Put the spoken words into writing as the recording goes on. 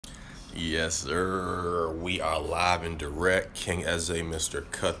Yes, sir. We are live and direct. King Eze, Mr.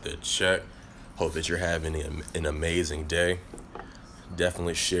 Cut the Check. Hope that you're having an amazing day.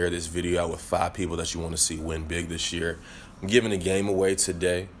 Definitely share this video out with 5 people that you want to see win big this year. I'm giving the game away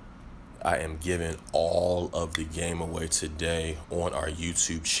today. I am giving all of the game away today on our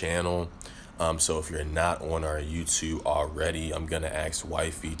YouTube channel. So if you're not on our YouTube already, I'm gonna ask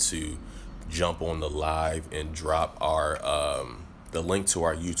Wifey to jump on the live and drop our the link to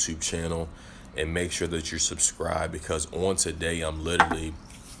our YouTube channel, and make sure that you're subscribed, because on today I'm literally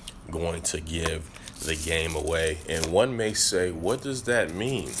going to give the game away. And one may say, what does that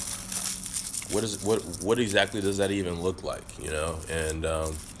mean? What exactly does that even look like? And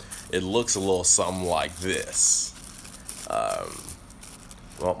it looks a little something like this.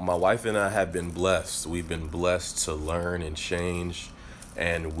 Well, my wife and I have been blessed. We've been blessed to learn and change,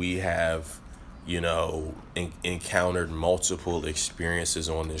 and we have, encountered multiple experiences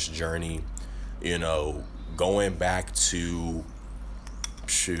on this journey. Going back to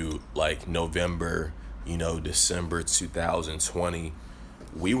like November, December 2020,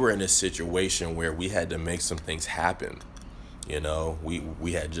 we were in a situation where we had to make some things happen.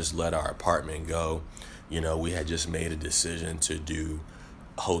 We had just let our apartment go. We had just made a decision to do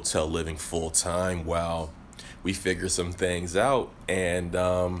hotel living full time while we figured some things out. And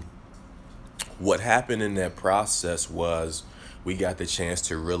what happened in that process was we got the chance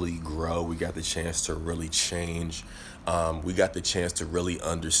to really grow. We got the chance to really change. We got the chance to really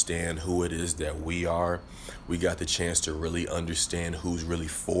understand who it is that we are. We got the chance to really understand who's really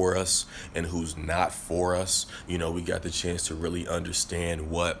for us and who's not for us. We got the chance to really understand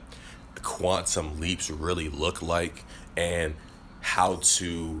what quantum leaps really look like, and how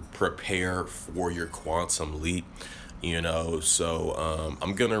to prepare for your quantum leap. So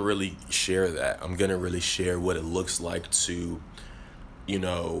I'm gonna really share that. I'm gonna really share what it looks like to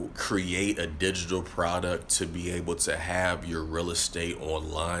create a digital product, to be able to have your real estate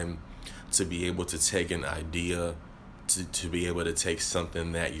online, to be able to take an idea, to be able to take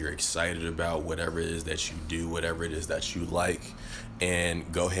something that you're excited about, whatever it is that you do, whatever it is that you like,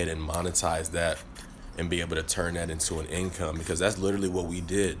 and go ahead and monetize that and be able to turn that into an income. Because that's literally what we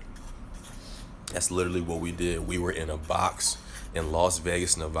did. We were in a box in Las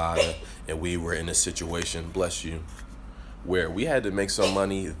Vegas, Nevada, and we were in a situation, bless you, where we had to make some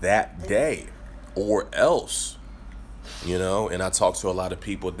money that day or else. And I talked to a lot of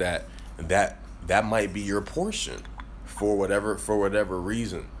people that might be your portion for whatever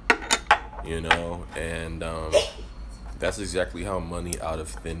reason. And that's exactly how money out of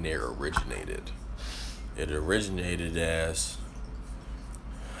thin air originated. It originated as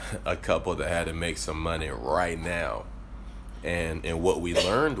a couple that had to make some money right now. And what we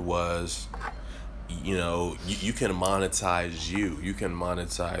learned was, you can monetize you can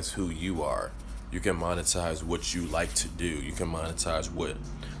monetize who you are, you can monetize what you like to do, you can monetize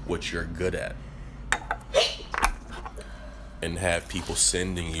what you're good at, and have people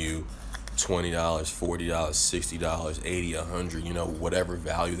sending you $20, $40, $60, $80, $100, whatever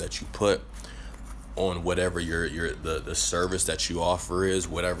value that you put on whatever the service that you offer is,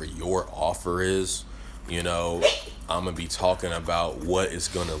 whatever your offer is. I'm gonna be talking about what it's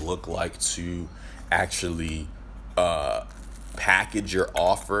gonna look like to actually package your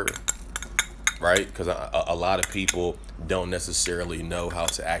offer, right? Because a lot of people don't necessarily know how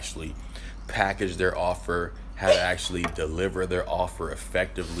to actually package their offer, how to actually deliver their offer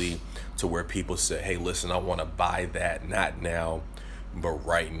effectively, to where people say, hey, listen, I want to buy that, not now, but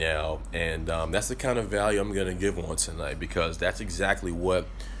right now. And that's the kind of value I'm gonna give on tonight, because that's exactly what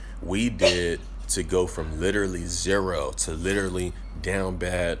we did, to go from literally zero to literally down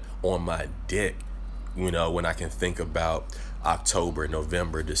bad on my dick. When I can think about October,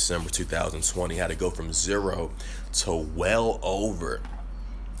 November, December 2020, how to go from zero to well over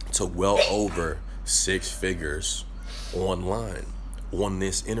 6 figures online, on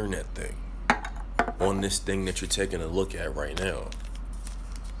this internet thing, on this thing that you're taking a look at right now.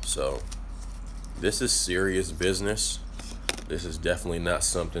 So this is serious business. This is definitely not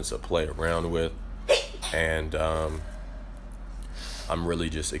something to play around with. And I'm really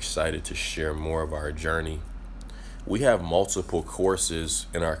just excited to share more of our journey. We have multiple courses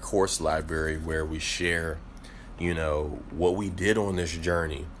in our course library where we share, what we did on this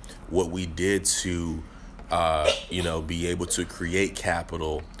journey, what we did to, be able to create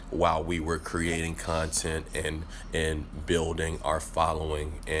capital while we were creating content and building our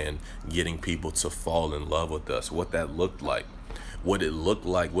following and getting people to fall in love with us. What that looked like, what it looked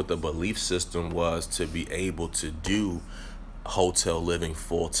like, what the belief system was to be able to do hotel living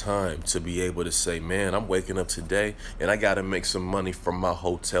full time to be able to say, man, I'm waking up today and I got to make some money from my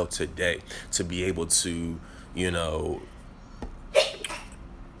hotel today to be able to, you know,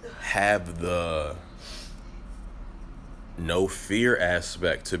 have the no fear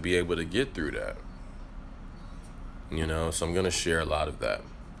aspect to be able to get through that. You know, so I'm going to share a lot of that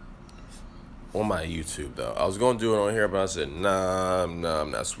on my YouTube, though. I was going to do it on here, but I said, nah, I'm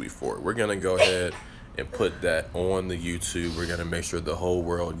not sweet for it. We're going to go ahead and put that on the YouTube. We're going to make sure the whole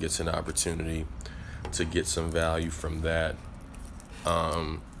world gets an opportunity to get some value from that.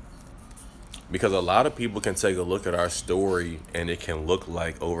 Because a lot of people can take a look at our story and it can look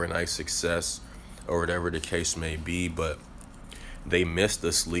like overnight success or whatever the case may be, but they miss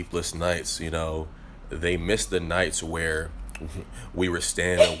the sleepless nights, you know. They miss the nights where we were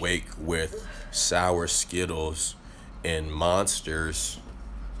staying awake with sour Skittles and Monsters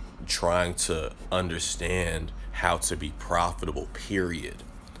trying to understand how to be profitable, period.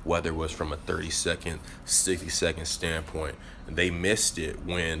 Whether it was from a 30-second, 60-second standpoint. They missed it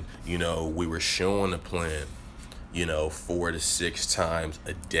when, you know, we were showing a plan, you know, 4 to 6 times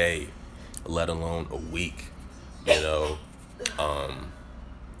a day, let alone a week, you know.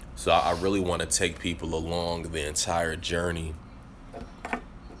 So I really want to take people along the entire journey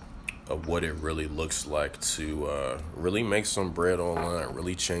of what it really looks like to really make some bread online,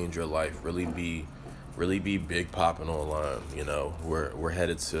 really change your life, really be big popping online. You know, we're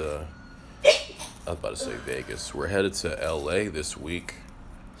headed to, I was about to say Vegas. We're headed to LA this week,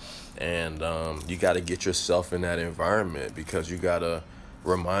 and you got to get yourself in that environment because you got to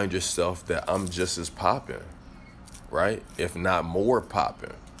remind yourself that I'm just as popping, right? If not more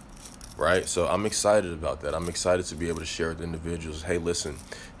popping. Right? So I'm excited about that. I'm excited to be able to share with individuals, hey, listen,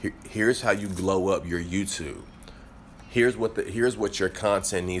 here's how you glow up your YouTube. Here's what your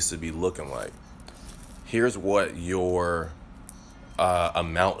content needs to be looking like. Here's what your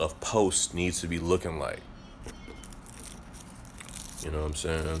amount of posts needs to be looking like. You know what I'm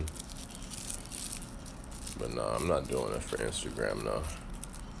saying? But no, I'm not doing it for Instagram, no.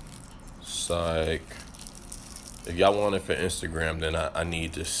 Psych. If y'all want it for Instagram, then I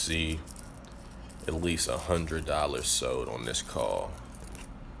need to see at least $100 sold on this call,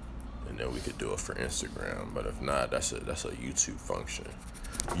 and then we could do it for Instagram. But if not, that's a YouTube function.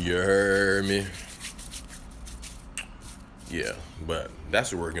 You heard me? Yeah, but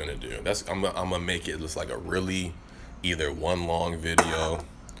that's what we're gonna do. I'm gonna make it look like a really either one long video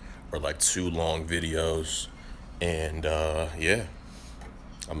or like 2 long videos, and yeah.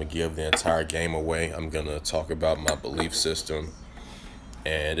 I'm going to give the entire game away. I'm going to talk about my belief system.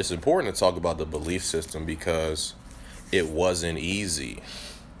 And it's important to talk about the belief system because it wasn't easy.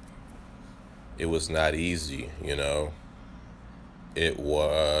 It was not easy, you know. It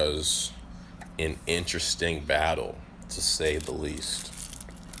was an interesting battle, to say the least.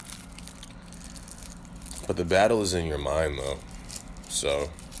 But the battle is in your mind, though. So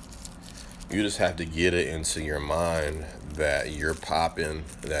you just have to get it into your mind that you're popping,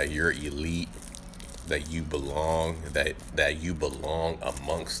 that you're elite, that you belong, that you belong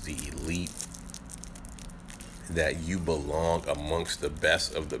amongst the elite, that you belong amongst the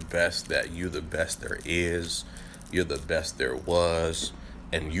best of the best, that you're the best there is, you're the best there was,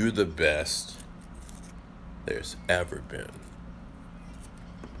 and you're the best there's ever been.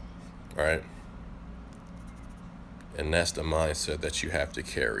 All right? And that's the mindset that you have to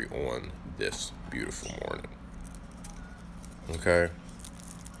carry on this beautiful morning. Okay?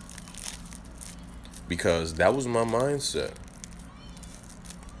 Because that was my mindset.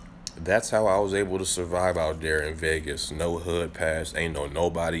 That's how I was able to survive out there in Vegas. No hood pass, ain't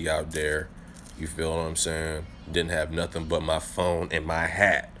nobody out there. You feel what I'm saying? Didn't have nothing but my phone and my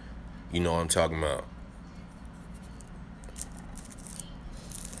hat. You know what I'm talking about.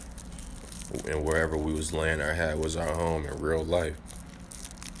 And wherever we was laying our hat was our home in real life.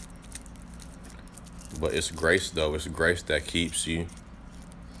 But it's grace, though. It's grace that keeps you.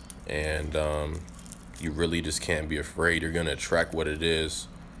 And you really just can't be afraid. You're going to attract what it is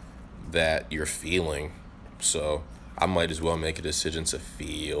that you're feeling. So I might as well make a decision to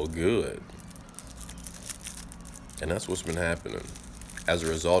feel good. And that's what's been happening. As a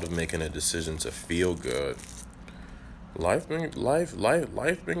result of making a decision to feel good, life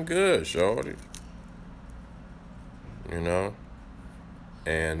been good, shorty. You know?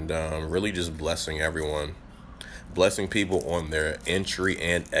 And really just blessing everyone. Blessing people on their entry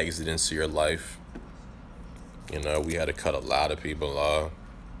and exit into your life. You know, we had to cut a lot of people off.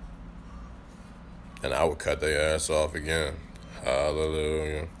 And I would cut their ass off again.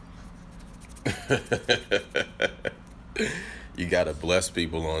 Hallelujah. You gotta bless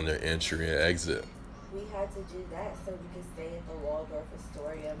people on their entry and exit. We had to to do that so we could stay at the Waldorf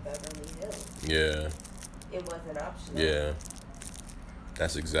Astoria in Beverly Hills. Yeah. It wasn't optional. Yeah.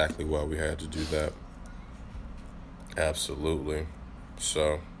 That's exactly why we had to do that. Absolutely.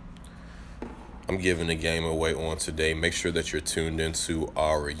 So, I'm giving the game away on today. Make sure that you're tuned into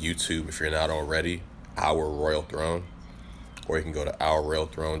our YouTube if you're not already, Our Royal Throne. Or you can go to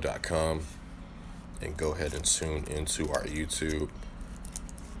ourroyalthrone.com and go ahead and tune into our YouTube.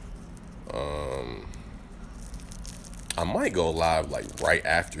 I might go live like right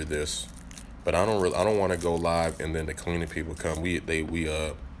after this, but I don't want to go live and then the cleaning people come. We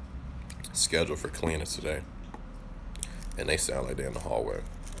scheduled for cleaning today, and they sound like they're in the hallway.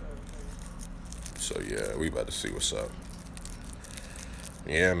 So yeah, we about to see what's up.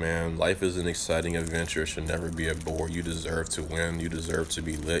 Yeah, man, life is an exciting adventure. It should never be a bore. You deserve to win. You deserve to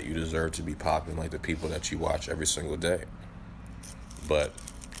be lit. You deserve to be popping like the people that you watch every single day. But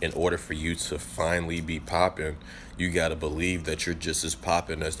in order for you to finally be popping, you got to believe that you're just as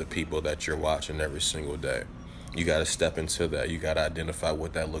popping as the people that you're watching every single day. You got to step into that. You got to identify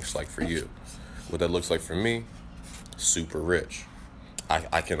what that looks like for you. What that looks like for me, super rich.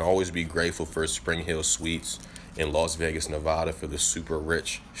 I can always be grateful for Spring Hill Suites in Las Vegas, Nevada for the super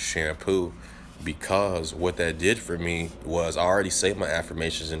rich shampoo, because what that did for me was I already say my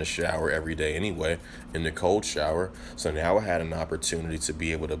affirmations in the shower every day anyway, in the cold shower. So now I had an opportunity to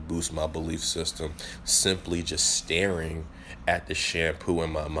be able to boost my belief system simply just staring at the shampoo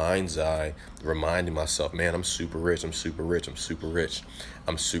in my mind's eye, reminding myself, man, I'm super rich, I'm super rich, I'm super rich,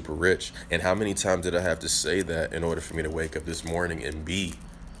 I'm super rich. And how many times did I have to say that in order for me to wake up this morning and be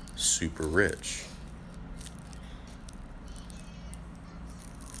super rich?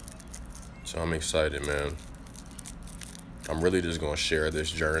 So I'm excited, man. I'm really just going to share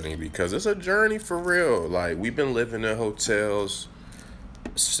this journey because it's a journey for real. Like, we've been living in hotels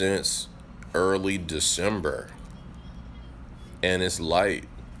since early December. And it's light.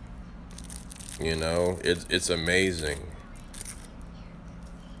 You know, it's amazing.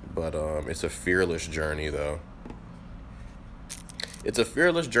 But it's a fearless journey, though. It's a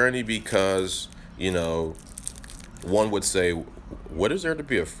fearless journey because, you know, one would say, what is there to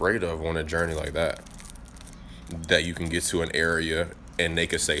be afraid of on a journey like that? That you can get to an area and they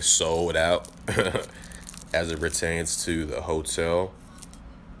could say sold out as it pertains to the hotel.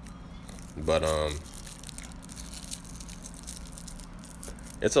 But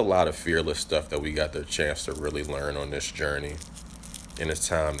it's a lot of fearless stuff that we got the chance to really learn on this journey. And it's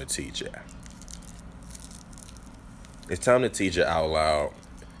time to teach it. It's time to teach it out loud,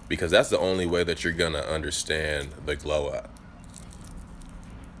 because that's the only way that you're going to understand the glow up.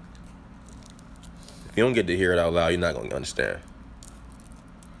 If you don't get to hear it out loud, you're not going to understand.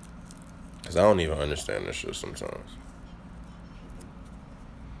 Because I don't even understand this shit sometimes.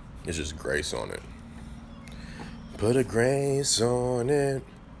 It's just grace on it. Put a grace on it.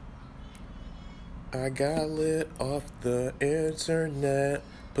 I got lit off the internet.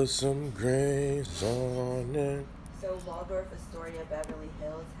 Put some grace on it. So Waldorf Astoria Beverly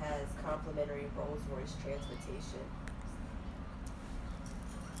Hills has complimentary Rolls-Royce transportation.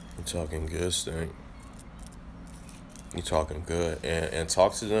 You're talking good, Stink. You're talking good. And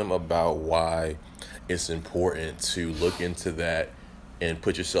talk to them about why it's important to look into that and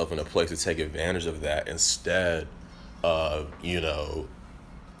put yourself in a place to take advantage of that instead of, you know,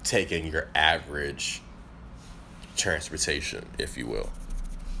 taking your average transportation, if you will.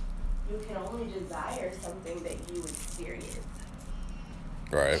 You can only desire something that you experience.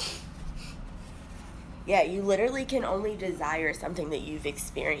 Right. Yeah, you literally can only desire something that you've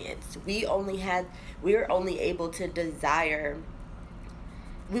experienced. We were only able to desire.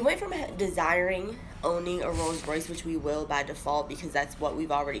 We went from desiring owning a Rolls Royce, which we will by default because that's what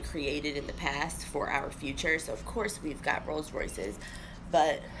we've already created in the past for our future. So of course we've got Rolls Royces.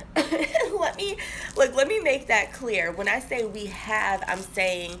 But let me make that clear. When I say we have, I'm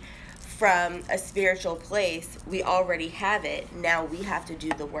saying from a spiritual place, we already have it. Now we have to do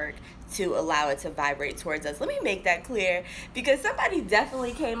the work to allow it to vibrate towards us. Let me make that clear, because somebody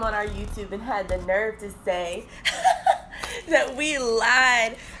definitely came on our YouTube and had the nerve to say that we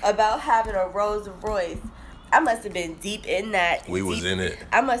lied about having a Rolls Royce. I must have been deep in that. We was in it.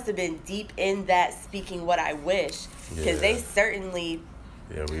 I must have been deep in that, speaking what I wish, because they certainly.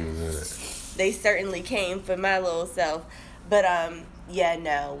 Yeah, we was in it. They certainly came for my little self. But yeah,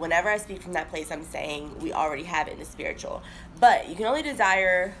 no. Whenever I speak from that place, I'm saying we already have it in the spiritual. But you can only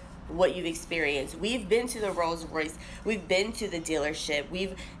desire what you've experienced. We've been to the Rolls Royce. We've been to the dealership.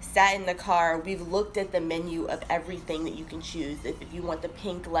 We've sat in the car. We've looked at the menu of everything that you can choose. If you want the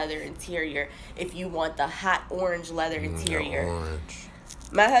pink leather interior, if you want the hot orange leather interior. Orange.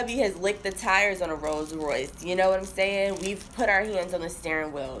 My hubby has licked the tires on a Rolls Royce. You know what I'm saying? We've put our hands on the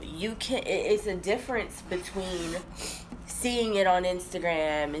steering wheel. It's a difference between seeing it on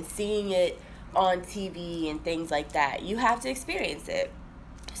Instagram and seeing it on TV and things like that. You have to experience it.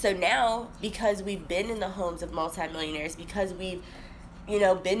 So now, because we've been in the homes of multimillionaires, because we've,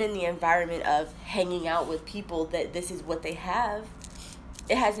 been in the environment of hanging out with people that this is what they have,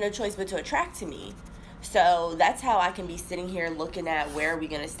 it has no choice but to attract to me. So that's how I can be sitting here looking at where are we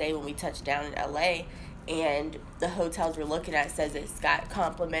going to stay when we touch down in LA, and the hotels we're looking at says it's got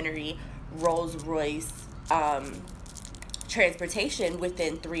complimentary Rolls Royce transportation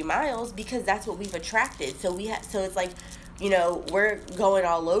within 3 miles, because that's what we've attracted. So so it's like, we're going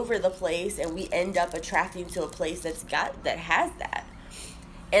all over the place, and we end up attracting to a place that has that.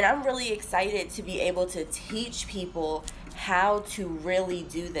 And I'm really excited to be able to teach people how to really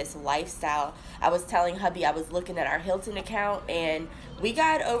do this lifestyle. I was telling hubby, I was looking at our Hilton account, and we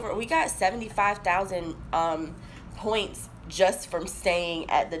got 75,000 points just from staying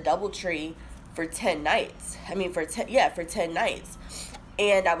at the DoubleTree for 10 nights. For 10 nights.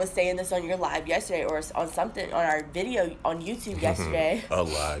 And I was saying this on your live yesterday, or on something on our video on YouTube yesterday. A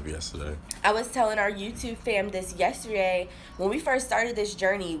live yesterday. I was telling our YouTube fam this yesterday. When we first started this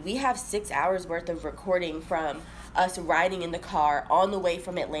journey, we have 6 hours worth of recording from us riding in the car on the way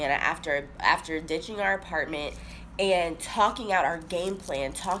from Atlanta after ditching our apartment, and talking out our game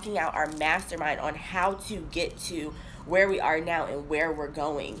plan, talking out our mastermind on how to get to where we are now and where we're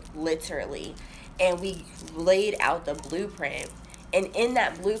going, literally. And we laid out the blueprint. And in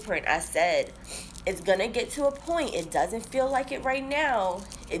that blueprint, I said, it's going to get to a point. It doesn't feel like it right now.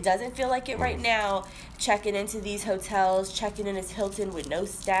 Checking into these hotels, checking in as Hilton with no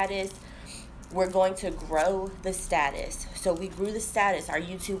status. We're going to grow the status. So we grew the status. Our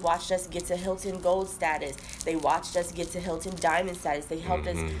YouTube watched us get to Hilton Gold status. They watched us get to Hilton Diamond status. They helped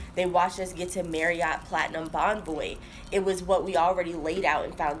us. They watched us get to Marriott Platinum Bonvoy. It was what we already laid out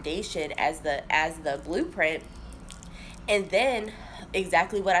in foundation as the blueprint. And then,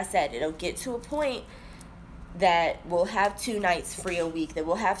 exactly what I said, it'll get to a point that we'll have 2 nights free a week, that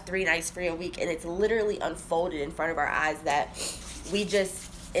we'll have 3 nights free a week, and it's literally unfolded in front of our eyes that we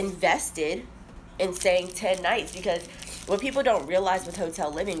just invested in staying 10 nights. Because what people don't realize with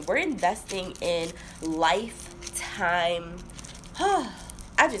hotel living, we're investing in lifetime.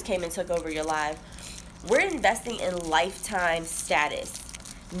 I just came and took over your live. We're investing in lifetime status,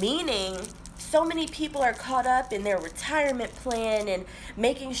 meaning so many people are caught up in their retirement plan and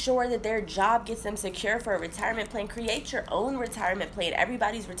making sure that their job gets them secure for a retirement plan. Create your own retirement plan.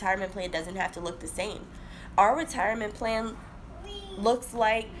 Everybody's retirement plan doesn't have to look the same. Our retirement plan looks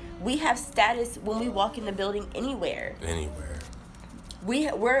like we have status when we walk in the building anywhere.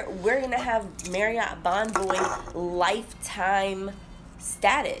 We're gonna have Marriott Bonvoy lifetime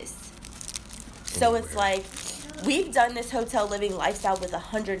status. So it's like, we've done this hotel living lifestyle with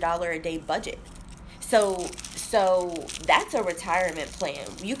 $100 a day budget. So that's a retirement plan.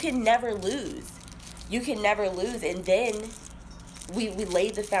 You can never lose. And then we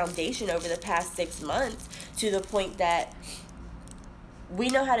laid the foundation over the past 6 months to the point that we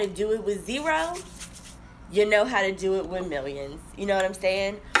know how to do it with zero. You know how to do it with millions. You know what I'm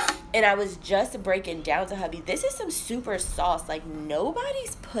saying? And I was just breaking down to hubby, this is some super sauce. Like,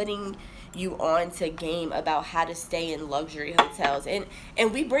 nobody's putting you on to game about how to stay in luxury hotels, and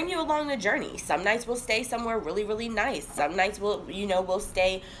we bring you along the journey. Some nights we'll stay somewhere really, really nice. Some nights we'll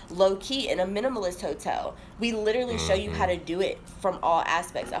stay low key in a minimalist hotel. We literally show you how to do it from all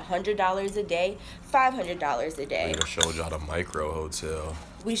aspects. $100 a day, $500 a day. We even showed y'all the micro hotel.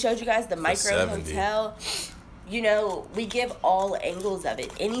 We showed you guys the micro hotel. We give all angles of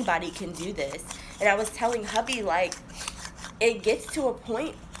it. Anybody can do this. And I was telling hubby, like, it gets to a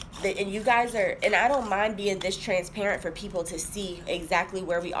point that, and you guys are, and I don't mind being this transparent for people to see exactly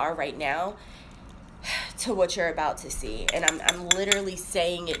where we are right now to what you're about to see. And I'm literally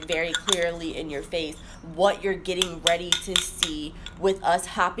saying it very clearly in your face, what you're getting ready to see with us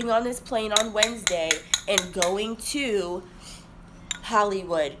hopping on this plane on Wednesday and going to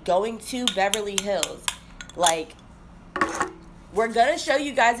Hollywood, going to Beverly Hills. Like, we're gonna show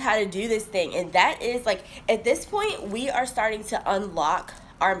you guys how to do this thing. And that is, like, at this point, we are starting to unlock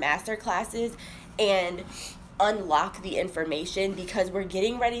our master classes and unlock the information, because we're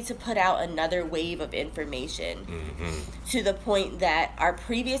getting ready to put out another wave of information to the point that our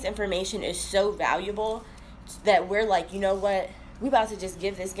previous information is so valuable that we're like, you know what, we about to just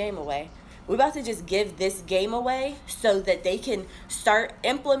give this game away. We're about to just give this game away so that they can start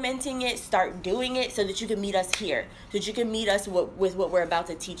implementing it, start doing it, so that you can meet us here, so that you can meet us with what we're about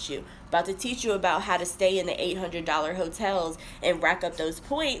to teach you. About to teach you about how to stay in the $800 hotels and rack up those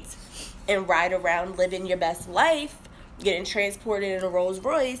points and ride around living your best life, getting transported in a Rolls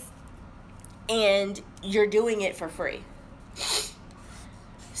Royce, and you're doing it for free.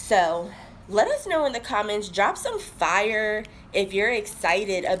 So let us know in the comments. Drop some fire if you're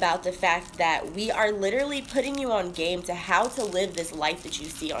excited about the fact that we are literally putting you on game to how to live this life that you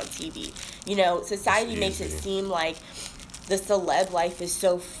see on TV. You know, society makes it seem like the celeb life is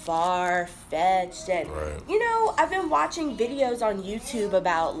so far-fetched. And, you know, I've been watching videos on YouTube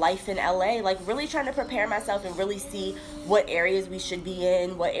about life in LA, like really trying to prepare myself and really see what areas we should be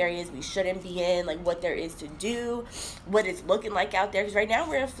in, what areas we shouldn't be in, like what there is to do, what it's looking like out there. Because right now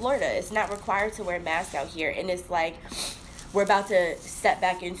we're in Florida. It's not required to wear a mask out here. And it's like we're about to step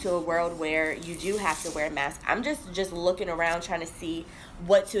back into a world where you do have to wear a mask. I'm just looking around trying to see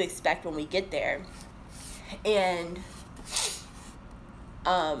what to expect when we get there. And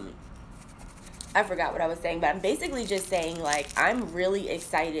I forgot what I was saying, but I'm basically just saying, like, I'm really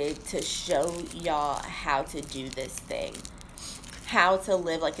excited to show y'all how to do this thing, how to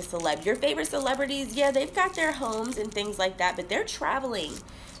live like a celeb. Your favorite celebrities, yeah, they've got their homes and things like that, but they're traveling.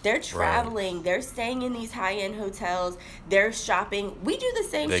 They're They're staying in these high-end hotels. They're shopping. We do the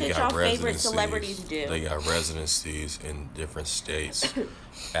same shit y'all favorite celebrities do. They got residencies in different states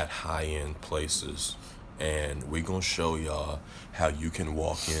at high-end places. And we're going to show y'all how you can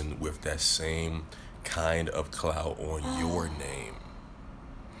walk in with that same kind of clout on your name.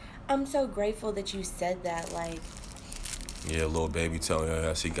 I'm so grateful that you said that. Like, yeah, little baby telling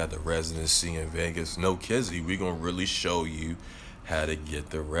us he got the residency in Vegas. No, Kizzy, we're going to really show you how to get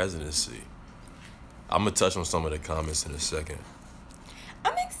the residency. I'm going to touch on some of the comments in a second.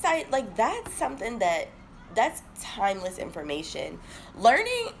 I'm excited. Like, that's something that's timeless information.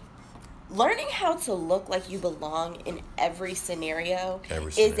 Learning how to look like you belong in every scenario,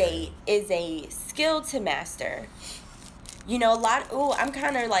 is a skill to master. You know, I'm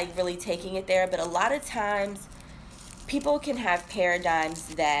kind of like really taking it there, but a lot of times people can have paradigms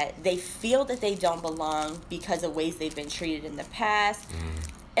that they feel that they don't belong because of ways they've been treated in the past.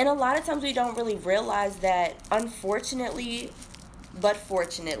 And a lot of times we don't really realize that, unfortunately, but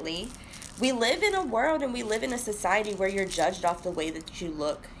fortunately, we live in a world and we live in a society where you're judged off the way that you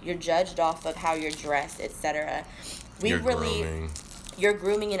look. You're judged off of how you're dressed, etc. You're grooming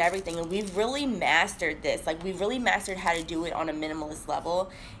and everything. And we've really mastered this. Like, we've really mastered how to do it on a minimalist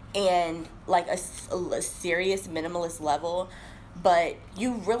level, and like a serious minimalist level. But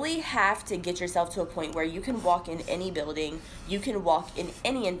you really have to get yourself to a point where you can walk in any building, you can walk in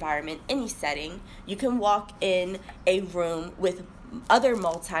any environment, any setting. You can walk in a room with other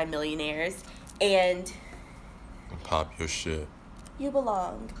multi-millionaires and pop your shit. You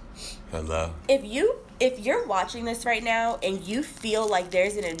belong. Hello. If you're watching this right now and you feel like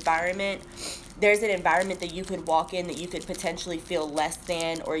there's an environment that you could walk in that you could potentially feel less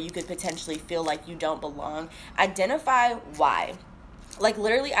than, or you could potentially feel like you don't belong, identify why. Like,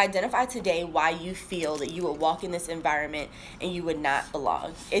 literally identify today why you feel that you would walk in this environment and you would not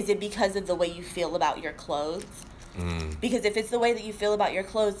belong. Is it because of the way you feel about your clothes? Because if it's the way that you feel about your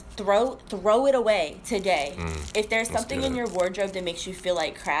clothes, throw it away today. If there's something in your wardrobe that makes you feel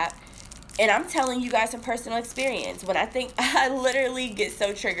like crap, and I'm telling you guys from personal experience, I literally get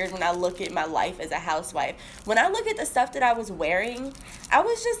so triggered when I look at my life as a housewife. When I look at the stuff that I was wearing, I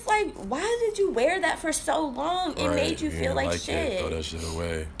was just like, why did you wear that for so long? It made you feel like shit. Throw that shit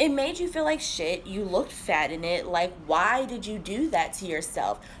away. It made you feel like shit. You looked fat in it. Like, why did you do that to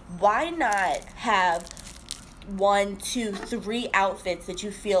yourself? Why not have 1, 2, 3 outfits that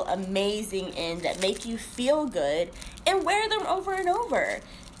you feel amazing in, that make you feel good, and wear them over and over?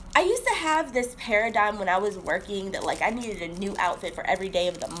 I used to have this paradigm when I was working that, like, I needed a new outfit for every day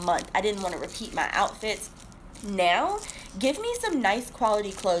of the month. I didn't want to repeat my outfits. Now, give me some nice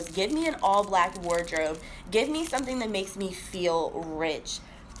quality clothes. Give me an all-black wardrobe. Give me something that makes me feel rich.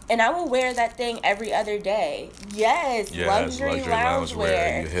 And I will wear that thing every other day. Yes, luxury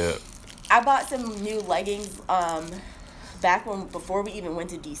loungewear. You hip. I bought some new leggings before we even went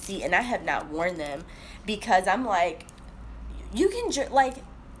to DC, and I have not worn them because I'm like, you can like,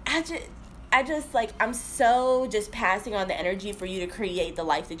 I'm so just passing on the energy for you to create the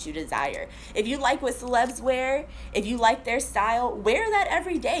life that you desire. If you like what celebs wear, if you like their style, wear that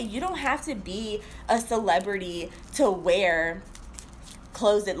every day. You don't have to be a celebrity to wear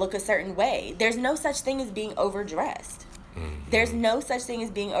clothes that look a certain way. There's no such thing as being overdressed. There's no such thing as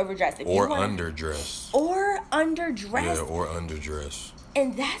being overdressed. Underdressed. Or underdressed. Yeah, or underdressed.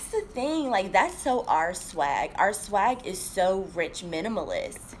 And that's the thing, like, that's so our swag. Our swag is so rich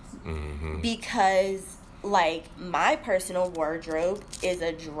minimalist. Because, like, my personal wardrobe is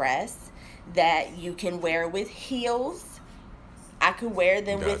a dress that you can wear with heels. I could wear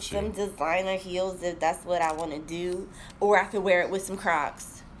them with some designer heels if that's what I want to do. Or I could wear it with some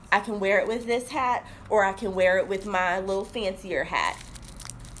Crocs. I can wear it with this hat, or I can wear it with my little fancier hat.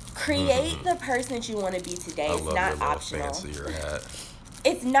 Create the person that you want to be today. I It's love not your little optional. fancier hat.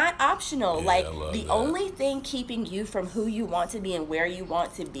 It's not optional. Yeah, like, I love the that. only thing keeping you from who you want to be and where you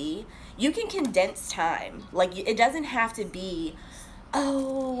want to be, you can condense time. Like, it doesn't have to be,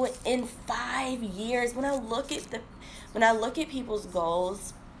 oh, in 5 years. When I look at people's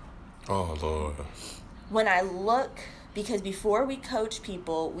goals, Oh Lord. when I look, because before we coach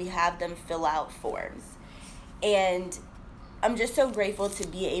people, we have them fill out forms. And I'm just so grateful to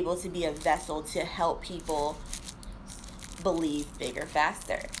be able to be a vessel to help people believe bigger,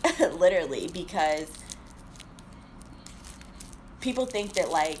 faster. Literally, because people think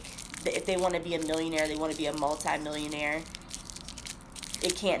that, like, if they want to be a millionaire, they want to be a multi-millionaire.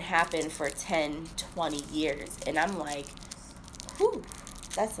 It can't happen for 10, 20 years. And I'm like, whew,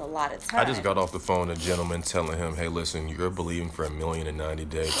 that's a lot of time. I just got off the phone with a gentleman telling him, hey, listen, you're believing for $1 million in 90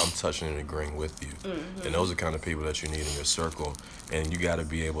 days. I'm touching and agreeing with you. And those are the kind of people that you need in your circle. And you got to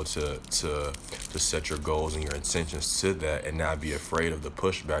be able to set your goals and your intentions to that and not be afraid of the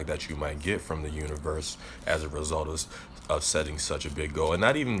pushback that you might get from the universe as a result of setting such a big goal. And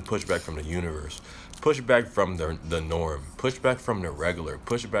not even pushback from the universe. Pushback from the norm. Pushback from the regular.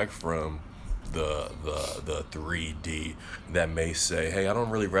 Pushback from the 3D that may say, hey, I don't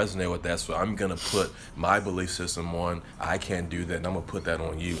really resonate with that, so I'm gonna put my belief system on, I can't do that, and I'm gonna put that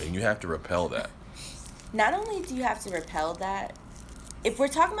on you. And you have to repel that. Not only do you have to repel that, if we're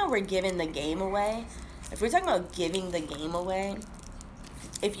talking about we're giving the game away, if we're talking about giving the game away,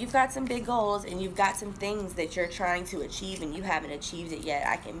 if you've got some big goals and you've got some things that you're trying to achieve and you haven't achieved it yet,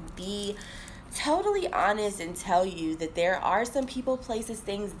 I can be totally honest and tell you that there are some people, places,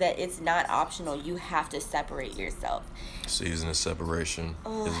 things that it's not optional. You have to separate yourself. Season of separation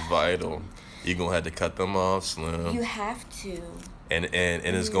is vital. You're gonna have to cut them off, Slim. You have to. And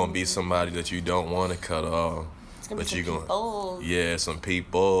it's gonna be somebody that you don't want to cut off. It's gonna But be you some gonna, people. yeah, some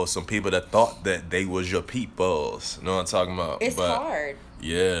people that thought that they was your peoples. You know what I'm talking about? It's hard.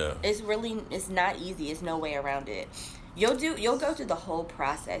 Yeah. It's not easy. It's no way around it. You'll go through the whole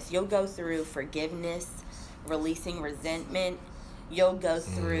process. You'll go through forgiveness, releasing resentment. You'll go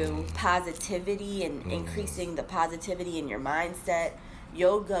through positivity and increasing the positivity in your mindset.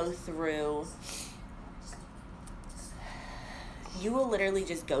 You'll go through, you will literally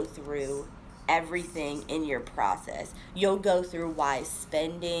just go through everything in your process. You'll go through wise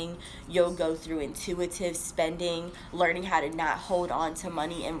spending. You'll go through intuitive spending, learning how to not hold on to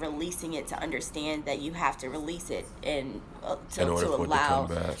money and releasing it to understand that you have to release it and In order for it to come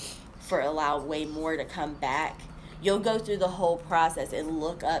back. allow way more to come back. You'll go through the whole process and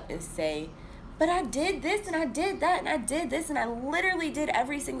look up and say, but I did this and I did that and I did this and I literally did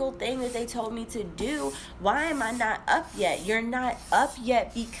every single thing that they told me to do. Why am I not up yet? You're not up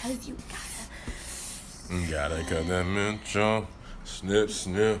yet because you gotta cut that mental. Snip,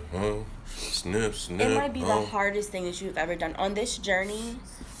 snip, snip, snip. It might be the hardest thing that you've ever done. On this journey,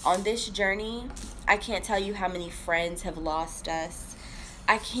 I can't tell you how many friends have lost us.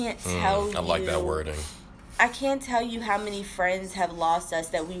 I can't tell you. I like that wording. I can't tell you how many friends have lost us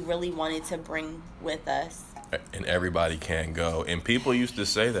that we really wanted to bring with us. And everybody can't go. And people used to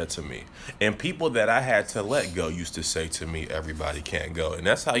say that to me. And people that I had to let go used to say to me, everybody can't go. And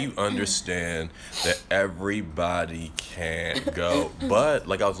that's how you understand that everybody can't go. But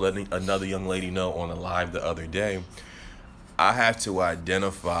like I was letting another young lady know on a live the other day, I have to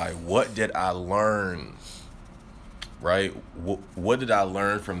identify, what did I learn, right? What did I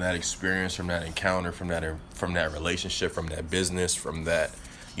learn from that experience, from that encounter, from that relationship, from that business, from that,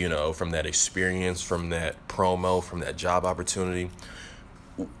 you know, from that experience, from that promo, from that job opportunity,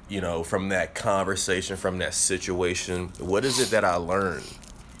 you know, from that conversation, from that situation? What is it that I learned?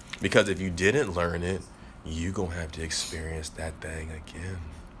 Because if you didn't learn it, you're going to have to experience that thing again,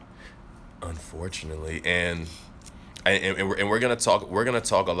 unfortunately. And we're going to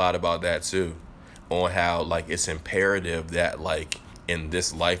talk a lot about that too, on how, like, it's imperative that, like, in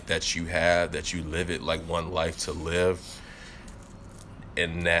this life that you have, that you live it like one life to live,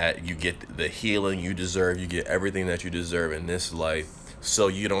 and that you get the healing you deserve, you get everything that you deserve in this life, so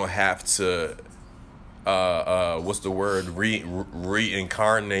you don't have to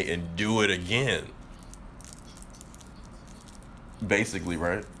reincarnate and do it again, basically,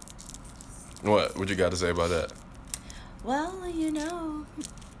 right? What you got to say about that? Well,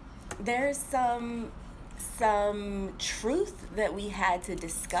 there's some truth that we had to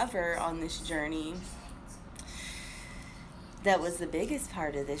discover on this journey. That was the biggest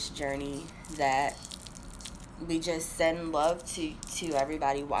part of this journey, that we just send love to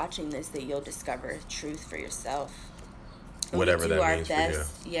everybody watching this, that you'll discover truth for yourself. Whatever that means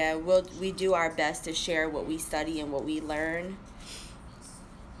best, for you. Yeah, we do our best to share what we study and what we learn.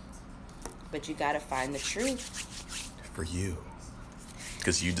 But you gotta find the truth. For you.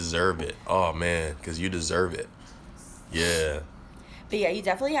 Because you deserve it. Oh, man. Because you deserve it. Yeah. But yeah, you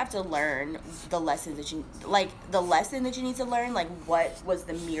definitely have to learn the lessons that the lesson that you need to learn, like what was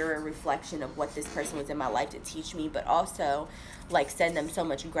the mirror reflection of what this person was in my life to teach me, but also like send them so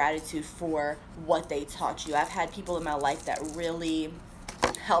much gratitude for what they taught you. I've had people in my life that really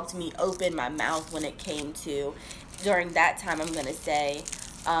helped me open my mouth when it came to, during that time, I'm going to say,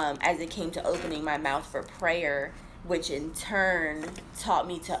 as it came to opening my mouth for prayer, which in turn taught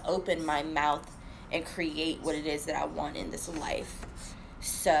me to open my mouth and create what it is that I want in this life.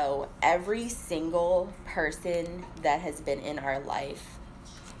 So every single person that has been in our life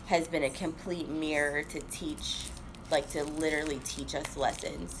has been a complete mirror to teach, like to literally teach us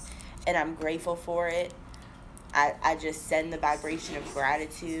lessons. And I'm grateful for it. I just send the vibration of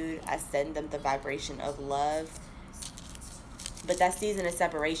gratitude. I send them the vibration of love. But that season of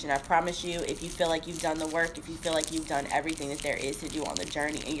separation, I promise you, if you feel like you've done the work, if you feel like you've done everything that there is to do on the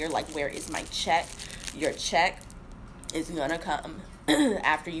journey, and you're like, where is my check? Your check is gonna come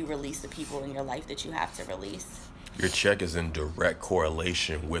after you release the people in your life that you have to release. Your check is in direct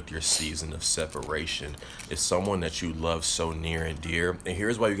correlation with your season of separation. It's someone that you love so near and dear. And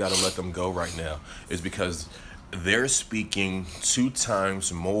here's why you got to let them go right now. Is because they're speaking 2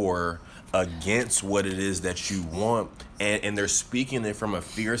 times more against what it is that you want. And they're speaking it from a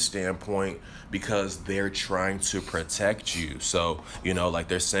fear standpoint because they're trying to protect you. So, like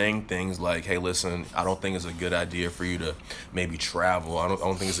they're saying things like, hey, listen, I don't think it's a good idea for you to maybe travel. I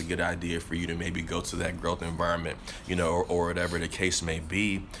don't think it's a good idea for you to maybe go to that growth environment, or whatever the case may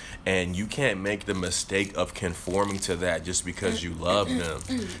be. And you can't make the mistake of conforming to that just because you love them.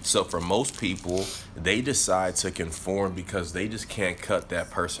 So for most people, they decide to conform because they just can't cut that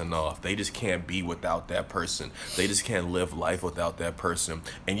person off. They just can't be without that person. They just can't live life without that person.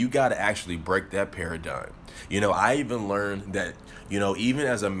 And you got to actually break that paradigm. I even learned that, even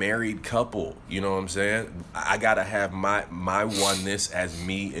as a married couple, you know what I'm saying? I got to have my oneness as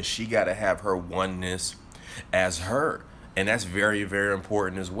me, and she got to have her oneness as her. And that's very, very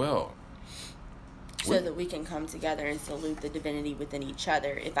important as well. So that we can come together and salute the divinity within each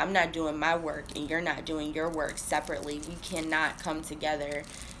other. If I'm not doing my work and you're not doing your work separately, we cannot come together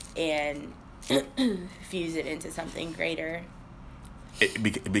and fuse it into something greater.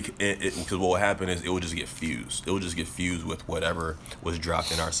 Because what will happen is it will just get fused. It will just get fused with whatever was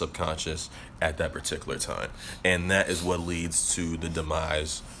dropped in our subconscious at that particular time. And that is what leads to the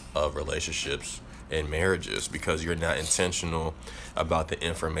demise of relationships and marriages, because you're not intentional about the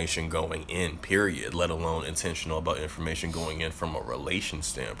information going in, period, let alone intentional about information going in from a relation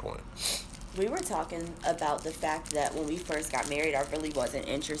standpoint. We were talking about the fact that when we first got married, I really wasn't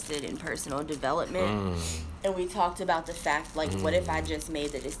interested in personal development. And we talked about the fact, like, what if I just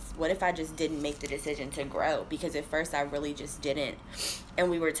didn't make the decision to grow? Because at first I really just didn't. And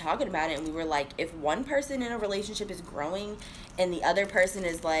we were talking about it, and we were like, if one person in a relationship is growing and the other person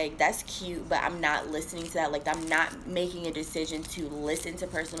is like, that's cute, but I'm not listening to that. Like, I'm not making a decision to listen to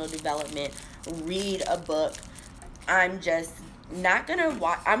personal development, read a book. I'm just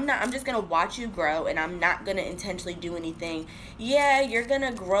gonna watch you grow, and I'm not gonna intentionally do anything. Yeah, you're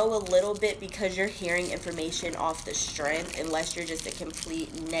gonna grow a little bit because you're hearing information off the strength, unless you're just a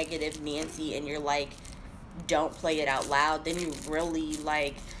complete negative Nancy and you're like, don't play it out loud. Then you really,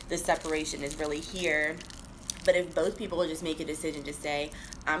 like, the separation is really here. But if both people just make a decision to say,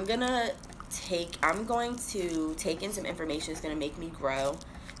 I'm going to take in some information that's gonna make me grow,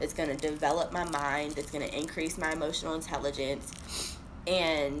 it's going to develop my mind, it's going to increase my emotional intelligence,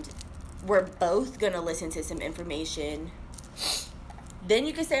 and we're both going to listen to some information, then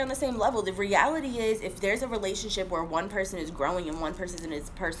you can stay on the same level. The reality is, if there's a relationship where one person is growing and one person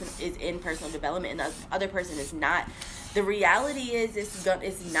is in personal development and the other person is not, the reality is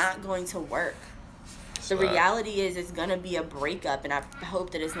it's not going to work. The reality is it's going to be a breakup, and I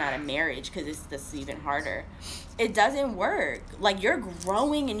hope that it's not a marriage, because it's even harder. It doesn't work. Like, you're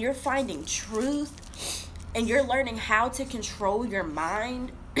growing and you're finding truth and you're learning how to control your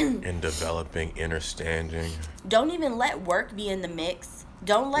mind. And developing understanding. Don't even let work be in the mix.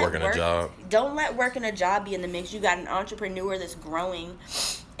 Don't let work in a job be in the mix. You got an entrepreneur that's growing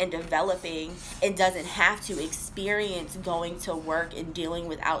and developing and doesn't have to experience going to work and dealing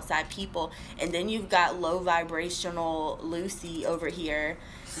with outside people. And then you've got low vibrational Lucy over here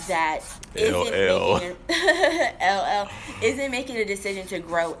that isn't LL. making LL isn't making a decision to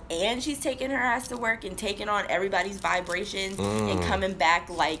grow, and she's taking her ass to work and taking on everybody's vibrations and coming back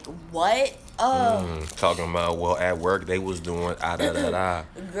like, what? Talking about, well, at work they was doing da da da.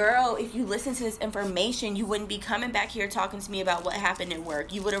 Girl, if you listen to this information, you wouldn't be coming back here talking to me about what happened at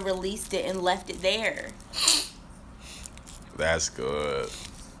work. You would have released it and left it there. That's good.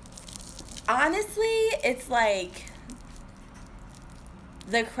 Honestly, it's like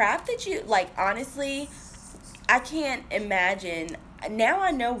the crap that you, like, honestly, I can't imagine. Now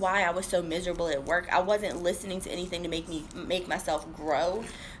I know why I was so miserable at work. I wasn't listening to anything to make myself grow.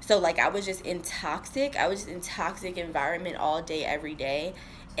 So, like, I was just in toxic environment all day, every day.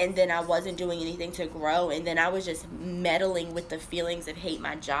 And then I wasn't doing anything to grow. And then I was just meddling with the feelings of hate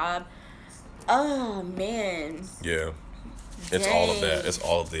my job. Oh, man. Yeah. It's all of that. It's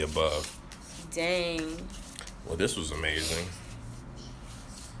all of the above. Dang. Well, this was amazing.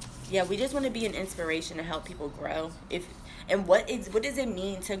 Yeah, we just want to be an inspiration to help people grow. What does it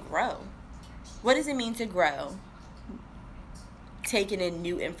mean to grow? What does it mean to grow? Taking in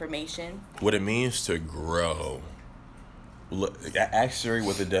new information. What it means to grow. Look, ask Siri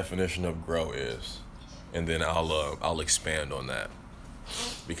what the definition of grow is, and then I'll expand on that,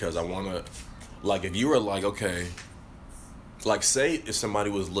 because I wanna, like, if you were like, okay, like, say if somebody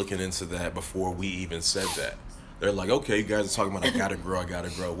was looking into that before we even said that, they're like, okay, you guys are talking about I gotta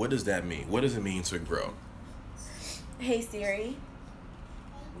grow. What does that mean? What does it mean to grow? Hey Siri,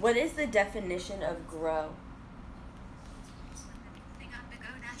 what is the definition of grow?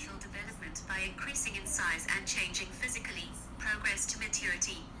 Undergo natural development by increasing in size and changing physically. Progress to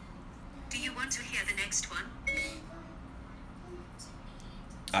maturity. Do you want to hear the next one?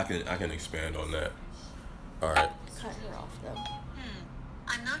 I can expand on that. All right. Cut her off though.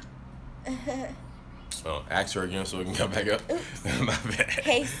 I'm not. Oh, ask her again so we can come back up. My bad.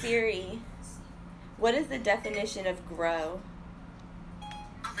 Hey Siri, what is the definition of grow?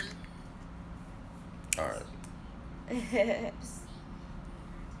 All right.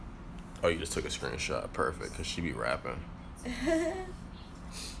 Oh, you just took a screenshot. Perfect, because she be rapping.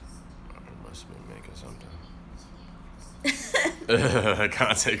 Must be making something.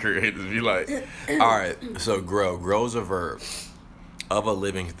 Content creators be like, all right, so grow is a verb of a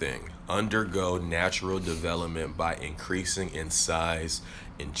living thing. Undergo natural development by increasing in size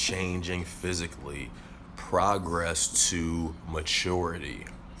and changing physically. Progress to maturity.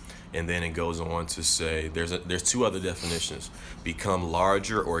 And then it goes on to say, there's two other definitions. Become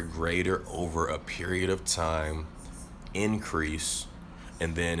larger or greater over a period of time. Increase.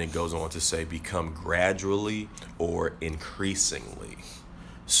 And then it goes on to say become gradually or increasingly.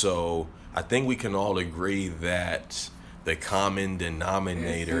 So I think we can all agree that the common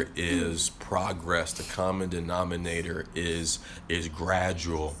denominator is progress. The common denominator is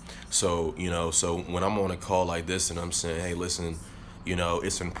gradual. So, so when I'm on a call like this and I'm saying, hey, listen,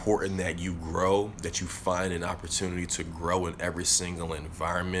 it's important that you grow, that you find an opportunity to grow in every single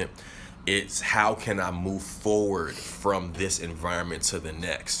environment. It's how can I move forward from this environment to the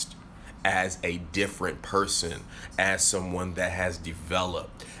next as a different person, as someone that has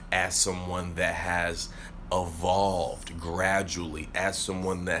developed, as someone that has evolved gradually, as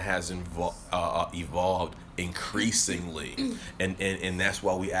someone that has evolved increasingly. And that's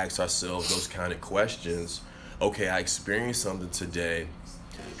why we ask ourselves those kind of questions. Okay, I experienced something today.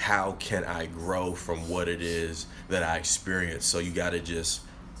 How can I grow from what it is that I experienced? So you got to just,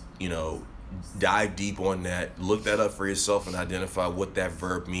 dive deep on that, look that up for yourself and identify what that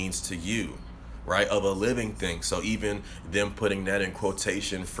verb means to you, right? Of a living thing. So even them putting that in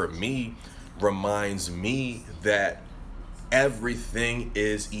quotation for me reminds me that everything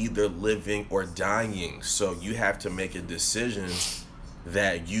is either living or dying. So you have to make a decision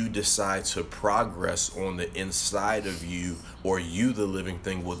that you decide to progress on the inside of you, or you, the living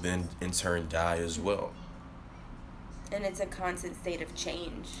thing, will then in turn die as well. And it's a constant state of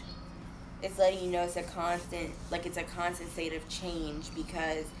change. It's letting you know it's a constant state of change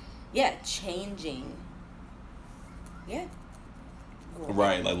because, changing. Yeah.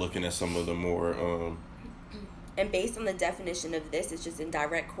 Right, like looking at some of the more... And based on the definition of this, it's just in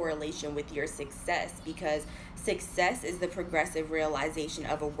direct correlation with your success, because success is the progressive realization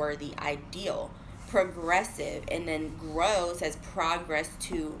of a worthy ideal. Progressive, and then grow says progress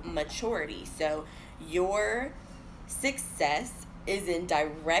to maturity. So your success is in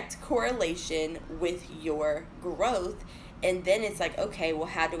direct correlation with your growth. And then it's like, okay, well,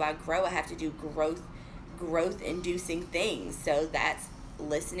 how do I grow? I have to do growth inducing things. So that's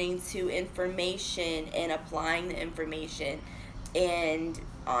listening to information and applying the information. And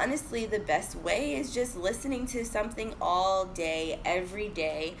honestly, the best way is just listening to something all day, every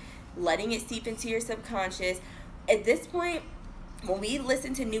day, letting it seep into your subconscious. At this point, when we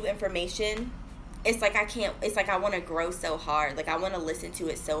listen to new information, it's like I want to grow so hard. Like, I want to listen to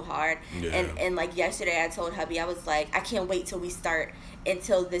it so hard. Yeah. And like yesterday I told hubby, I was like, I can't wait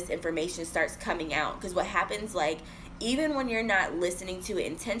until this information starts coming out. Because what happens, like, even when you're not listening to it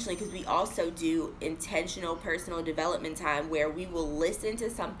intentionally, because we also do intentional personal development time where we will listen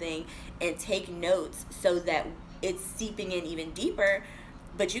to something and take notes so that it's seeping in even deeper.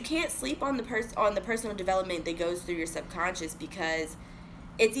 But you can't sleep on the personal development that goes through your subconscious, because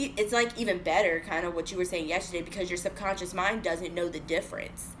it's like even better, kind of what you were saying yesterday, because your subconscious mind doesn't know the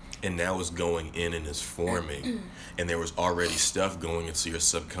difference. And now it's going in and it's forming. And there was already stuff going into your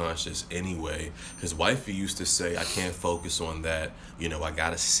subconscious anyway. Because wifey used to say, I can't focus on that. I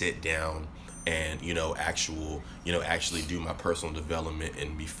got to sit down and, actually do my personal development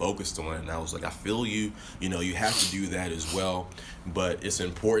and be focused on it. And I was like, I feel you. You have to do that as well. But it's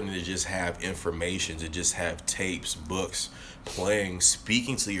important to just have information, to just have tapes, books, playing,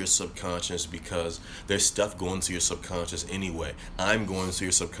 speaking to your subconscious, because there's stuff going to your subconscious anyway. I'm going to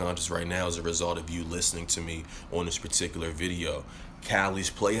your subconscious right now as a result of you listening to me on this particular video. Callie's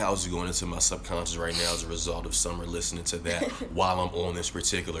Playhouse is going into my subconscious right now as a result of Summer listening to that while I'm on this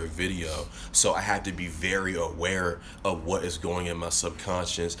particular video. So I have to be very aware of what is going in my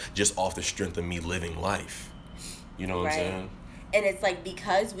subconscious just off the strength of me living life. You know what I'm saying? And it's like,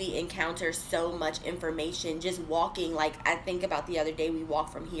 because we encounter so much information just walking, like I think about the other day, we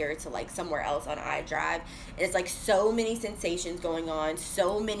walked from here to like somewhere else on I-Drive, and it's like so many sensations going on,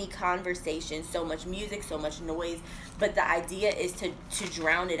 so many conversations, so much music, so much noise. But the idea is to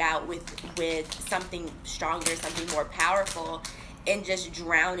drown it out with something stronger, something more powerful, and just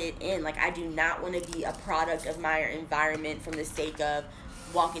drown it in. Like, I do not want to be a product of my environment from the sake of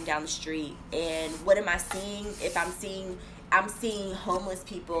walking down the street. And what am I seeing? If I'm seeing homeless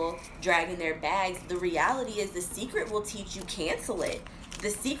people dragging their bags. The reality is, The Secret will teach you cancel it. The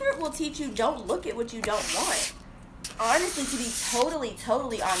Secret will teach you don't look at what you don't want. Honestly, to be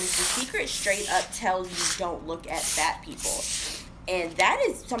totally honest, The Secret straight up tells you don't look at fat people. And that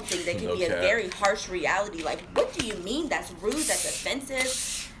is something that can be a very harsh reality. Like, what do you mean? That's rude, that's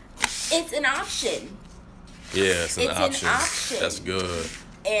offensive. It's an option. Yeah, it's an option. That's good.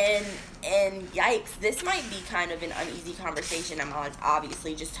 And yikes, this might be kind of an uneasy conversation. I'm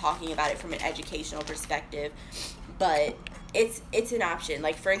obviously just talking about it from an educational perspective, but it's an option.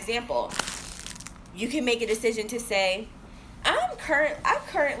 Like, for example, you can make a decision to say, I'm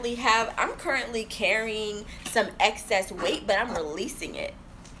currently carrying some excess weight, but I'm releasing it.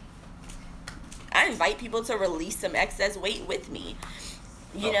 I invite people to release some excess weight with me.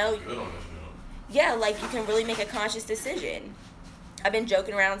 Yeah, like, you can really make a conscious decision. I've been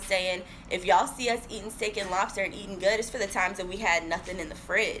joking around saying, if y'all see us eating steak and lobster and eating good, it's for the times that we had nothing in the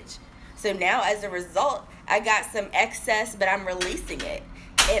fridge. So now, as a result, I got some excess, but I'm releasing it.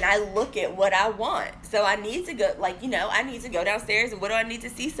 And I look at what I want. So I need to go, I need to go downstairs, and what do I need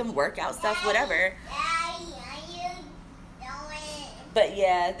to see? Some workout stuff, whatever. But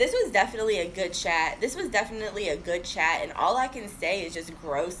yeah, this was definitely a good chat. And all I can say is just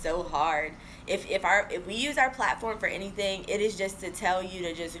grow so hard. If we use our platform for anything, it is just to tell you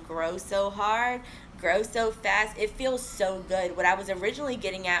to just grow so hard, grow so fast. It feels so good. What I was originally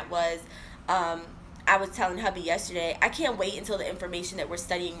getting at was, I was telling hubby yesterday, I can't wait until the information that we're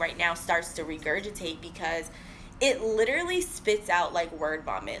studying right now starts to regurgitate, because it literally spits out like word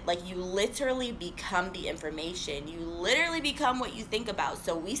vomit. Like, you literally become the information. You literally become what you think about.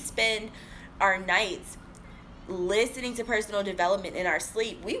 So we spend our nights listening to personal development in our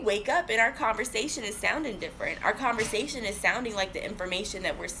sleep. We wake up and our conversation is sounding different. Our conversation is sounding like the information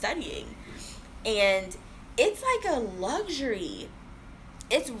that we're studying. And it's like a luxury.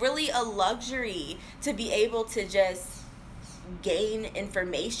 It's really a luxury to be able to just gain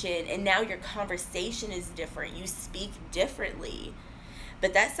information, and now your conversation is different. You speak differently.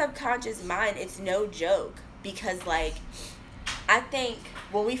 But that subconscious mind, it's no joke, because like, I think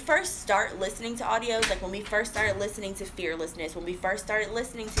when we first start listening to audios, like when we first started listening to Fearlessness, when we first started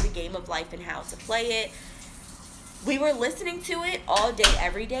listening to The Game of Life and How to Play It, we were listening to it all day,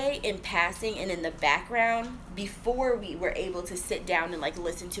 every day, in passing and in the background, before we were able to sit down and like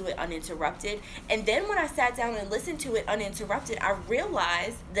listen to it uninterrupted. And then when I sat down and listened to it uninterrupted, I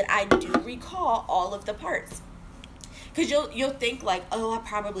realized that I do recall all of the parts. Because you'll think like, oh, I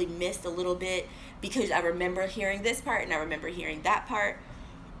probably missed a little bit because I remember hearing this part and I remember hearing that part.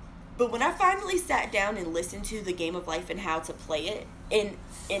 But when I finally sat down and listened to The Game of Life and How to Play It, in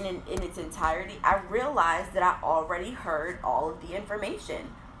its entirety, I realized that I already heard all of the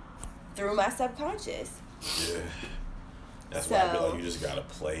information through my subconscious. Yeah. That's why I feel like you just gotta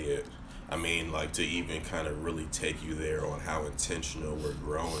play it. I mean, like, to even kind of really take you there on how intentional we're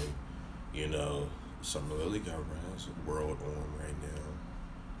growing, you know, some really got Rise World on right now.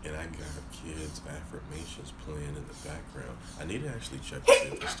 And I got kids' affirmations playing in the background. I need to actually check to see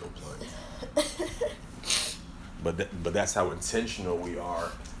if they're still playing. But that's how intentional we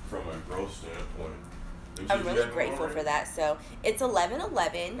are from a growth standpoint. I'm really grateful for that. So it's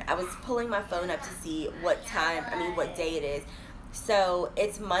 11:11. I was pulling my phone up to see what day it is. So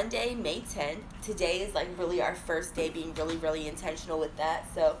it's Monday, May 10th. Today is like really our first day being really, really intentional with that.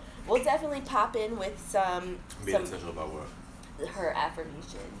 So we'll definitely pop in with some intentional about what? Her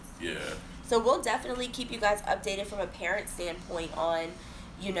affirmations. Yeah. So we'll definitely keep you guys updated from a parent standpoint on,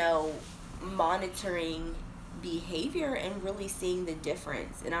 you know, monitoring behavior and really seeing the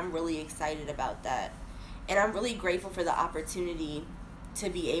difference. And I'm really excited about that. And I'm really grateful for the opportunity to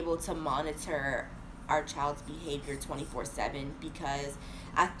be able to monitor our child's behavior 24/7, because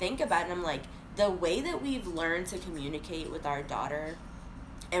I think about it and I'm like, the way that we've learned to communicate with our daughter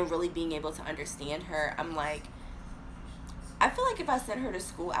and really being able to understand her, I'm like, I feel like if I sent her to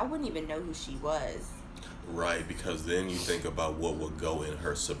school, I wouldn't even know who she was. Right, because then you think about what would go in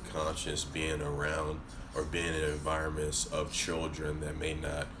her subconscious being around or being in environments of children that may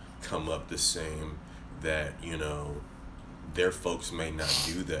not come up the same, that, you know, their folks may not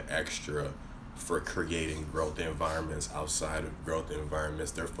do the extra for creating growth environments outside of growth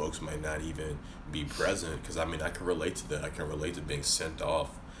environments. Their folks might not even be present, because I mean, I can relate to that. I can relate to being sent off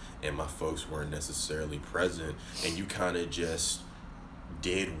and my folks weren't necessarily present, and you kind of just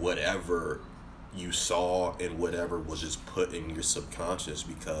did whatever you saw and whatever was just put in your subconscious,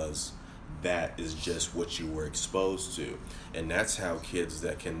 because that is just what you were exposed to. And that's how kids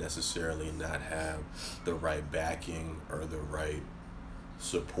that can necessarily not have the right backing or the right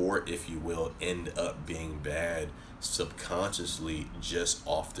support, if you will, end up being bad subconsciously, just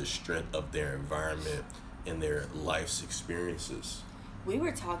off the strength of their environment and their life's experiences. We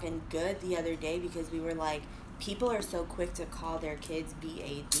were talking good the other day because we were like, people are so quick to call their kids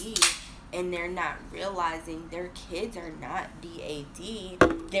BAD, and they're not realizing their kids are not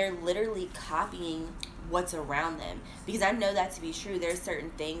BAD. They're literally copying what's around them. Because I know that to be true. There's certain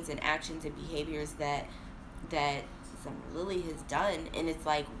things and actions and behaviors that Summer Lily has done, and it's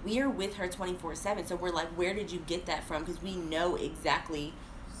like, we're with her 24/7. So we're like, where did you get that from? Because we know exactly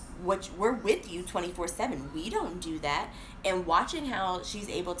we're with you 24/7. We don't do that. And watching how she's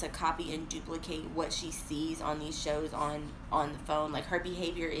able to copy and duplicate what she sees on these shows on the phone, like her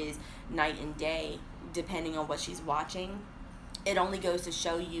behavior is night and day depending on what she's watching. It only goes to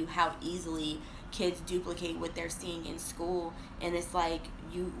show you how easily kids duplicate what they're seeing in school. And it's like,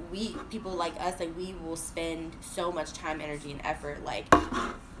 we people like us, like, we will spend so much time, energy, and effort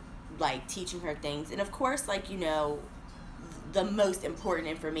like teaching her things. And of course, like, you know, the most important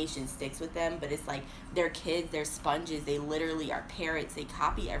information sticks with them, but it's like, they're kids, they're sponges, they literally are parrots, they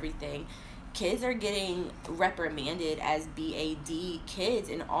copy everything. Kids are getting reprimanded as BAD kids,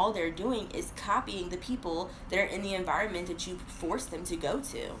 and all they're doing is copying the people that are in the environment that you force them to go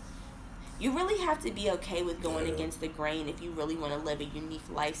to. You really have to be okay with going against the grain if you really want to live a unique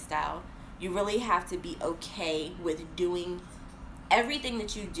lifestyle. You really have to be okay with doing everything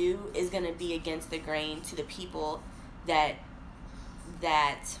that you do is going to be against the grain to the people that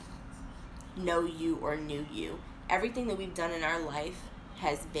know you or knew you. Everything that we've done in our life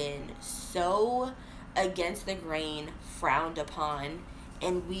has been so against the grain, frowned upon,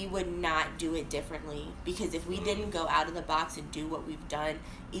 and we would not do it differently. Because if we didn't go out of the box and do what we've done,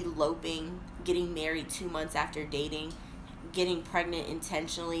 eloping, getting married 2 months after dating, getting pregnant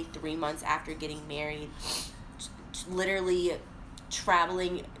intentionally 3 months after getting married, literally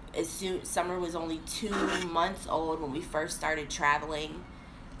traveling as soon, Summer was only 2 months old when we first started traveling.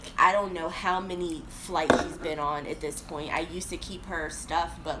 I don't know how many flights she's been on at this point. I used to keep her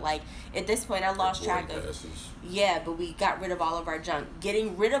stuff, but like at this point I lost track of. Yeah, but we got rid of all of our junk,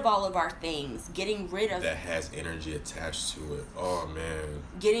 getting rid of all of our things, getting rid of that has energy attached to it. Oh man.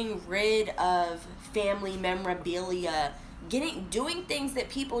 Getting rid of family memorabilia, doing things that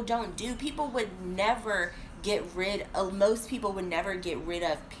people don't do. People would never get rid of, most people would never get rid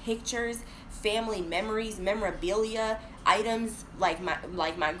of pictures, family memories, memorabilia, items like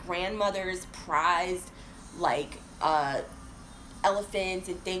my grandmother's prized elephants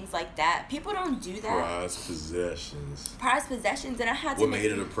and things like that. People don't do that. Prized possessions. Prized possessions, and I had to. What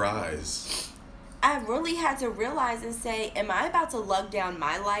made it a prize? I really had to realize and say, am I about to lug down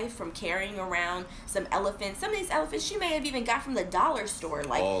my life from carrying around some elephants? Some of these elephants she may have even got from the dollar store.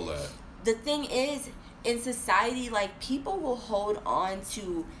 Like, all that. the thing is, in society, like, people will hold on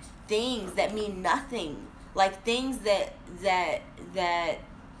to things that mean nothing. Like, things that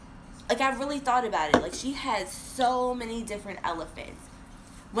like, I really thought about it. Like, she has so many different elephants.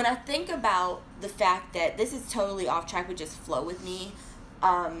 When I think about the fact that this is totally off track, but just flow with me,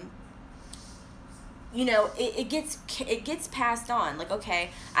 you know, it gets passed on. Like,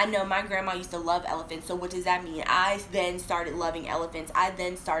 okay, I know my grandma used to love elephants, so what does that mean? I then started loving elephants. I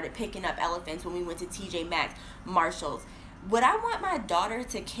then started picking up elephants when we went to TJ Maxx, Marshalls. Would I want my daughter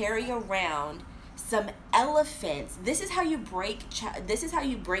to carry around some elephants? This is how you break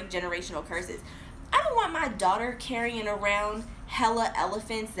generational curses. I don't want my daughter carrying around hella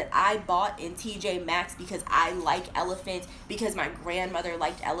elephants that I bought in TJ Maxx because I like elephants, because my grandmother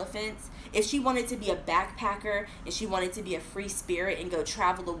liked elephants. If she wanted to be a backpacker and she wanted to be a free spirit and go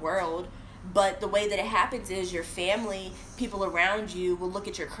travel the world, but the way that it happens is your family, people around you will look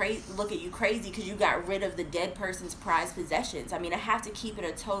at you crazy because you got rid of the dead person's prized possessions. I mean, I have to keep it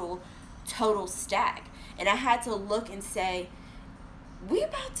a total stack. And I had to look and say, we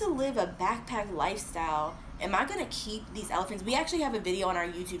about to live a backpack lifestyle. Am I gonna keep these elephants? We actually have a video on our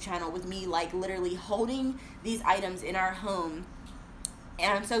YouTube channel with me, like, literally holding these items in our home.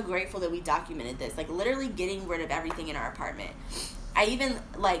 And I'm so grateful that we documented this, like, literally getting rid of everything in our apartment. I even,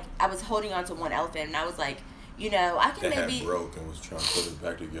 like, I was holding on to one elephant and I was like, you know, I can That maybe had broke and was trying to put it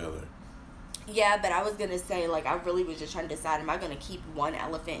back together. Yeah, but I was gonna say, like, I really was just trying to decide, am I gonna keep one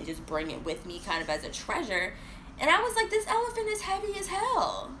elephant and just bring it with me kind of as a treasure? And I was like, this elephant is heavy as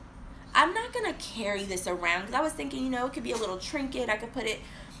hell. I'm not gonna carry this around, because I was thinking, you know, it could be a little trinket. I could put it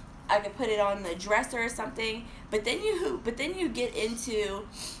on the dresser or something. But then you get into,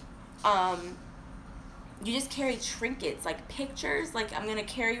 you just carry trinkets, like pictures. Like, I'm gonna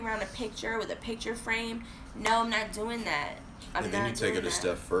carry around a picture with a picture frame. No, I'm not doing that. And then you take it a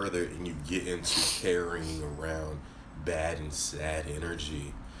step further and you get into carrying around bad and sad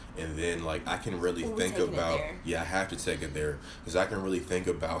energy. And then, like, I can really think about, I have to take it there, because I can really think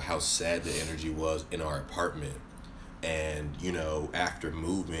about how sad the energy was in our apartment. And, you know, after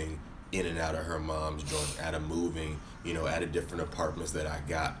moving in and out of her mom's joint, out of moving, you know, out of different apartments that I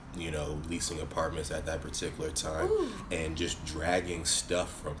got, you know, leasing apartments at that particular time, and just dragging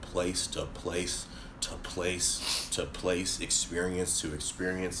stuff from place to place to place to place, experience to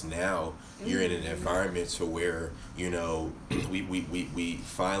experience. Now you're in an environment to where, you know, we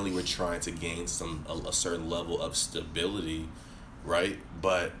finally were trying to gain a certain level of stability, right?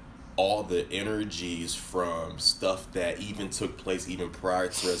 But all the energies from stuff that even took place even prior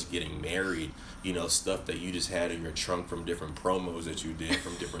to us getting married, you know, stuff that you just had in your trunk from different promos that you did,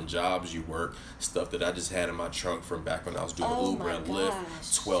 from different jobs you worked, stuff that I just had in my trunk from back when I was doing Uber and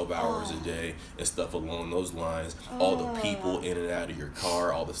Lyft 12 hours a day and stuff along those lines. All the people in and out of your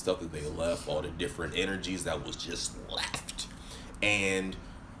car, all the stuff that they left, all the different energies that was just left. And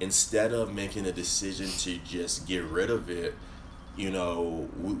instead of making a decision to just get rid of it, you know,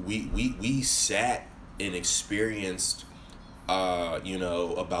 we sat and experienced, you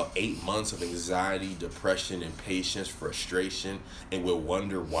know, about 8 months of anxiety, depression, impatience, frustration, and we'll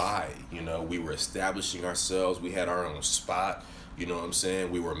wonder why. You know, we were establishing ourselves. We had our own spot. You know what I'm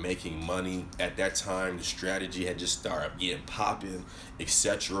saying? We were making money. At that time, the strategy had just started getting popping,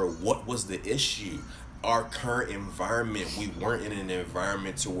 etc. What was the issue? Our current environment, we weren't in an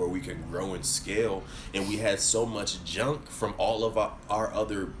environment to where we could grow and scale, and we had so much junk from all of our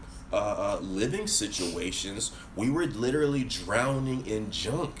other living situations. We were literally drowning in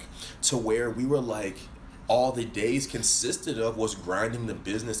junk to where we were like, all the days consisted of was grinding the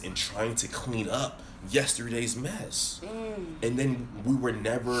business and trying to clean up yesterday's mess. And then we were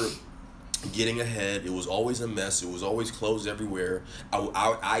never getting ahead. It was always a mess. It was always clothes everywhere.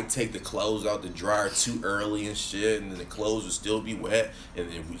 I'd take the clothes out the dryer too early and shit, and then the clothes would still be wet, and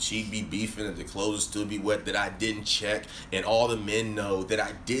then she'd be beefing and the clothes would still be wet that I didn't check, and all the men know that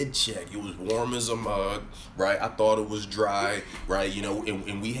I did check. It was warm as a mug, right? I thought it was dry, right? You know,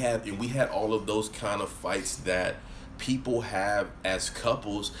 and we had all of those kind of fights that people have as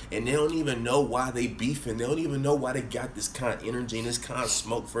couples, and they don't even know why they beefing. They don't even know why they got this kind of energy and this kind of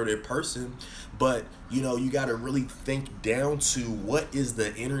smoke for their person. But, you know, you got to really think down to what is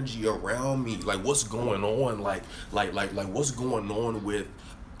the energy around me, like what's going on, like what's going on with,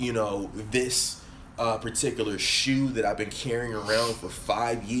 you know, this particular shoe that I've been carrying around for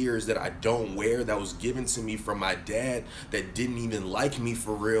 5 years that I don't wear, that was given to me from my dad that didn't even like me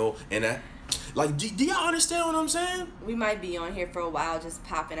for real. Like, do y'all understand what I'm saying? We might be on here for a while just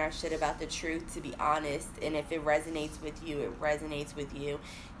popping our shit about the truth, to be honest. And if it resonates with you, it resonates with you.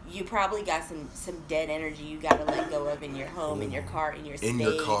 You probably got some dead energy you got to let go of in your home, in your car, in your space. In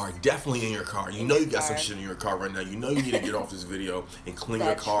your car. Definitely in your car. You know you got some shit in your car right now. You know you need to get off this video and clean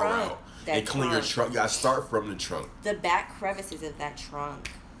your car out. And clean your trunk. You got to start from the trunk. The back crevices of that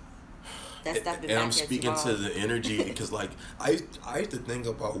trunk. That stuff and I'm speaking to the energy because like I used to think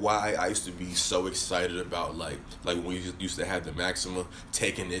about why I used to be so excited about like when we used to have the Maxima,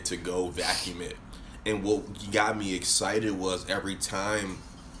 taking it to go vacuum it. And what got me excited was every time,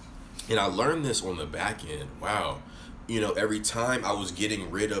 and I learned this on the back end, wow, you know, every time I was getting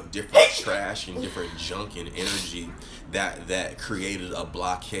rid of different trash and different junk and energy that created a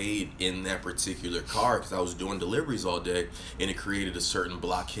blockade in that particular car, because I was doing deliveries all day, and it created a certain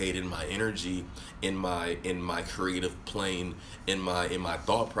blockade in my energy, in my creative plane, in my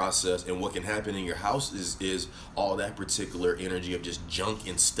thought process. And what can happen in your house is all that particular energy of just junk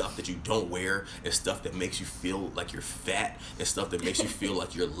and stuff that you don't wear, and stuff that makes you feel like you're fat, and stuff that makes you feel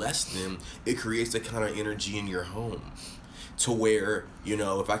like you're less than. It creates that kind of energy in your home, to where, you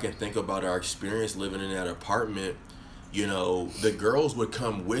know, if I can think about our experience living in that apartment, you know, the girls would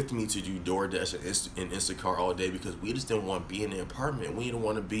come with me to do DoorDash and Instacart all day because we just didn't want to be in the apartment. We didn't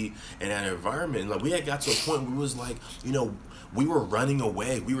want to be in that environment. Like, we had got to a point where we was like, you know, we were running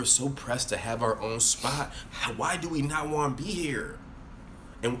away. We were so pressed to have our own spot. Why do we not want to be here?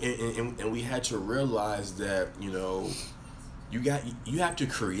 And we had to realize that, you know, you have to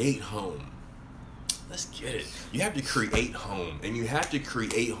create home. Let's get it. You have to create home, and you have to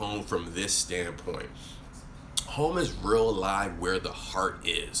create home from this standpoint. Home is real alive where the heart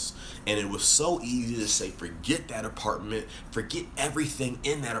is. And it was so easy to say, forget that apartment, forget everything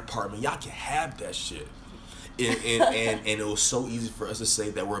in that apartment. Y'all can have that shit. And it was so easy for us to say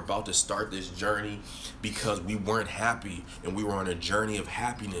that we're about to start this journey because we weren't happy, and we were on a journey of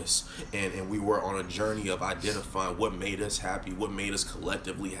happiness, and we were on a journey of identifying what made us happy, what made us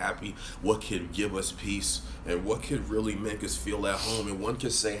collectively happy, what could give us peace, and what could really make us feel at home. And one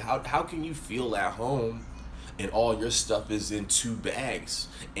could say, how can you feel at home and all your stuff is in 2 bags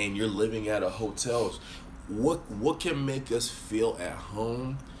and you're living at a hotel? What can make us feel at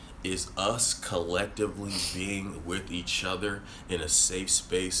home is us collectively being with each other in a safe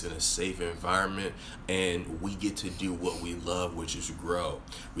space, in a safe environment, and we get to do what we love, which is grow.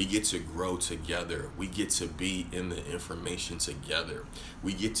 We get to grow together. We get to be in the information together.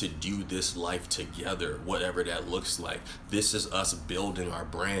 We get to do this life together, whatever that looks like. This is us building our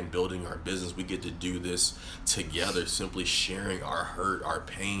brand, building our business. We get to do this together, simply sharing our hurt, our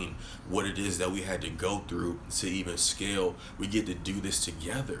pain, what it is that we had to go through to even scale. We get to do this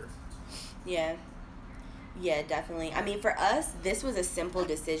together. Yeah, definitely. I mean, for us, this was a simple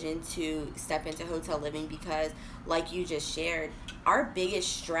decision to step into hotel living because, like you just shared, our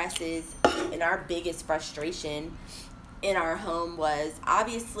biggest stresses and our biggest frustration in our home was,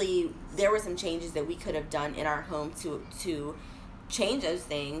 obviously there were some changes that we could have done in our home to change those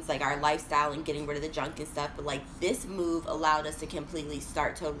things, like our lifestyle and getting rid of the junk and stuff. But like, this move allowed us to completely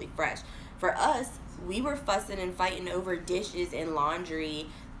start totally fresh. For us, we were fussing and fighting over dishes and laundry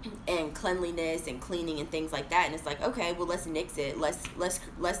and cleanliness and cleaning and things like that, and it's like, okay, well, let's nix it.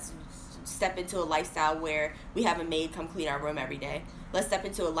 Let's step into a lifestyle where we have a maid come clean our room every day. Let's step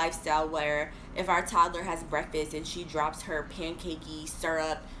into a lifestyle where if our toddler has breakfast and she drops her pancakey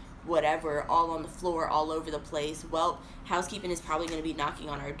syrup, whatever, all on the floor, all over the place, well, housekeeping is probably going to be knocking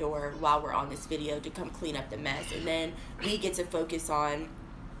on our door while we're on this video to come clean up the mess. And then we get to focus on,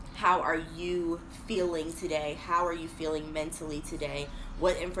 how are you feeling today? How are you feeling mentally today?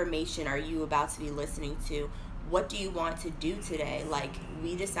 What information are you about to be listening to? What do you want to do today? Like,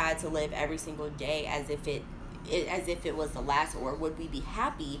 we decide to live every single day as if it was the last, or would we be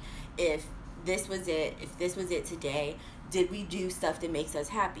happy if this was it? If this was it today, did we do stuff that makes us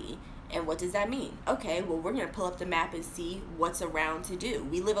happy? And what does that mean? Okay, well, we're going to pull up the map and see what's around to do.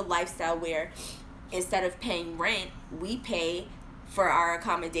 We live a lifestyle where instead of paying rent, we pay for our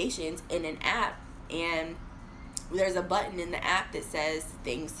accommodations in an app, and there's a button in the app that says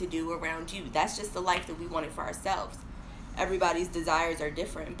things to do around you. That's just the life that we wanted for ourselves. Everybody's desires are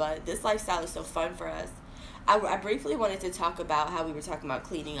different, but this lifestyle is so fun for us. I briefly wanted to talk about how we were talking about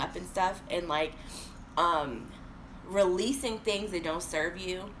cleaning up and stuff, and like releasing things that don't serve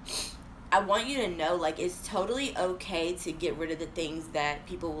you. I want you to know, like, it's totally okay to get rid of the things that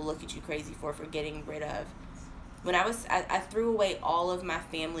people will look at you crazy for getting rid of. When I threw away all of my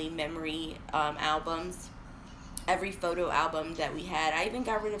family memory albums, every photo album that we had. I even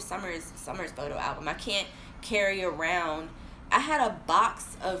got rid of Summer's photo album. I can't carry around. I had a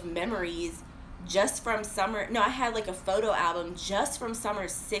box of memories just from summer. No, I had like a photo album just from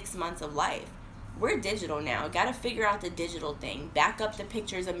summer's 6 months of life. We're digital now. Got to figure out the digital thing. Back up the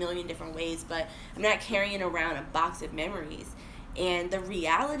pictures a million different ways, but I'm not carrying around a box of memories. And the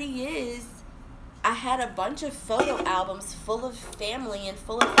reality is, I had a bunch of photo albums full of family and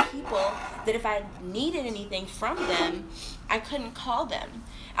full of people that if I needed anything from them, I couldn't call them.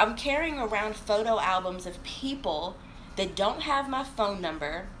 I'm carrying around photo albums of people that don't have my phone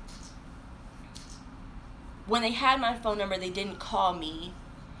number. When they had my phone number, they didn't call me.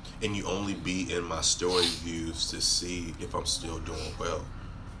 And you only be in my story views to see if I'm still doing well.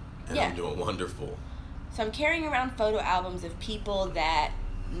 And Yeah. I'm doing wonderful. So I'm carrying around photo albums of people that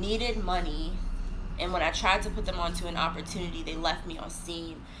needed money, and when I tried to put them onto an opportunity, they left me on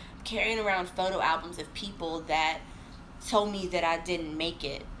scene. I'm carrying around photo albums of people that told me that I didn't make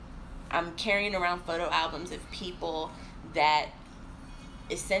it. I'm carrying around photo albums of people that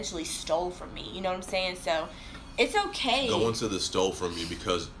essentially stole from me. You know what I'm saying? So it's okay. Go into the stole from you,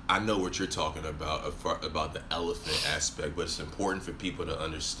 because I know what you're talking about the elephant aspect, but it's important for people to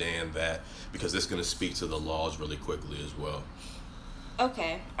understand that, because it's going to speak to the laws really quickly as well.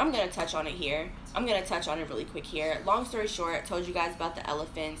 Okay, I'm going to touch on it here. I'm going to touch on it really quick here. Long story short, I told you guys about the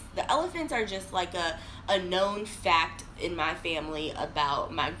elephants. The elephants are just like a known fact in my family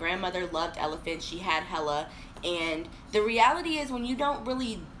about my grandmother loved elephants. She had hella. And the reality is, when you don't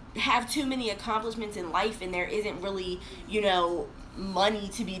really have too many accomplishments in life and there isn't really, money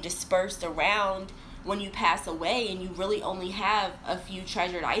to be dispersed around when you pass away, and you really only have a few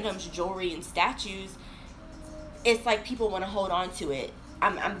treasured items, jewelry and statues, it's like people want to hold on to it.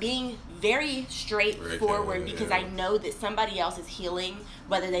 I'm being very straightforward because I know that somebody else is healing,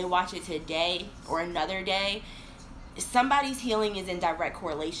 whether they watch it today or another day. Somebody's healing is in direct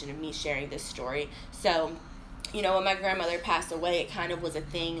correlation of me sharing this story. So, when my grandmother passed away, it kind of was a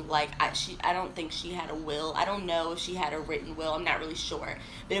thing. Like, I don't think she had a will. I don't know if she had a written will. I'm not really sure.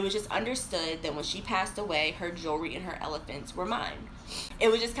 But it was just understood that when she passed away, her jewelry and her elephants were mine. It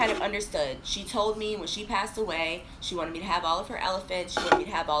was just kind of understood. She told me when she passed away, she wanted me to have all of her elephants. She wanted me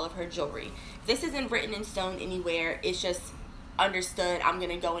to have all of her jewelry. This isn't written in stone anywhere. It's just understood. I'm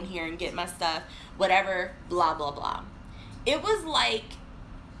going to go in here and get my stuff, whatever, blah, blah, blah. It was like,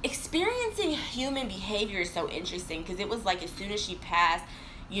 experiencing human behavior is so interesting, because it was like, as soon as she passed,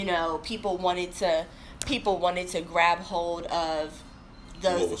 people wanted to grab hold of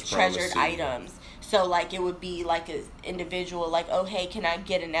those treasured items. So like, it would be like an individual like, oh hey, can I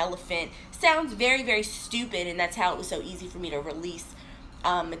get an elephant? Sounds very, very stupid, and that's how it was so easy for me to release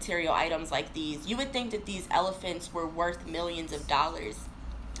material items like these. You would think that these elephants were worth millions of dollars.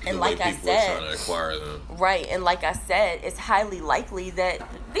 And like I said, trying to acquire them. Right, and like I said, it's highly likely that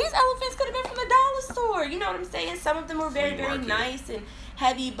these elephants could have been from the dollar store. You know what I'm saying? Some of them were very, very nice and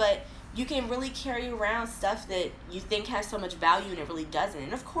heavy, but you can really carry around stuff that you think has so much value and it really doesn't.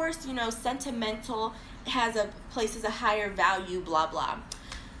 And of course, sentimental places a higher value, blah, blah.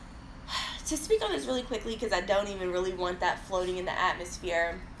 To speak on this really quickly, because I don't even really want that floating in the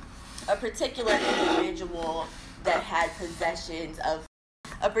atmosphere, a particular individual that had possessions of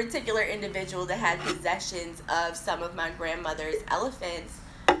some of my grandmother's elephants,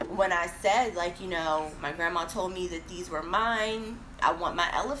 when I said, like, my grandma told me that these were mine, I want my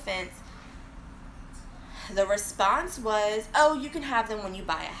elephants, the response was, oh, you can have them when you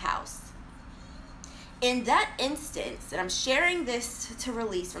buy a house. In that instance, and I'm sharing this to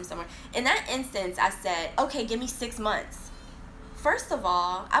release from somewhere, in that instance, I said, okay, give me 6 months. First of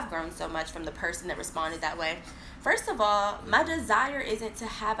all, I've grown so much from the person that responded that way. First of all, my desire isn't to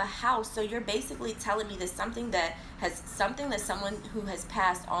have a house, so you're basically telling me that something that someone who has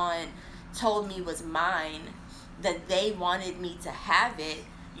passed on told me was mine, that they wanted me to have it.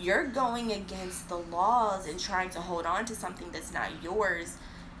 You're going against the laws and trying to hold on to something that's not yours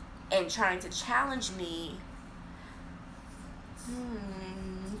and trying to challenge me.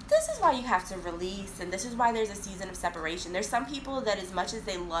 This is why you have to release, and this is why there's a season of separation. There's some people that, as much as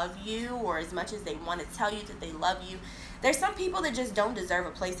they love you, or as much as they want to tell you that they love you, there's some people that just don't deserve a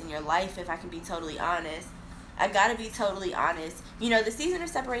place in your life, if I can be totally honest. I gotta be totally honest. The season of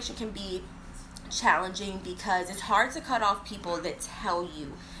separation can be challenging because it's hard to cut off people that tell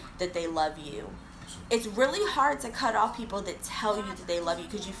you that they love you. It's really hard to cut off people that tell you that they love you,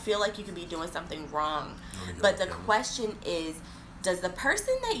 because you feel like you could be doing something wrong. But the question is, does the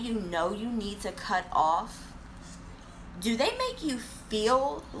person that you need to cut off, do they make you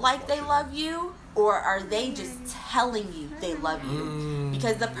feel like they love you, or are they just telling you they love you?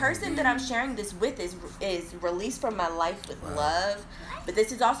 Because the person that I'm sharing this with is released from my life with love, but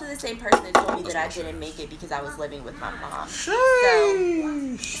this is also the same person that told me that I didn't make it because I was living with my mom.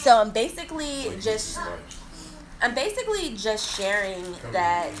 So I'm basically just sharing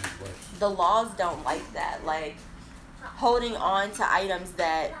that the laws don't like that. Like, holding on to items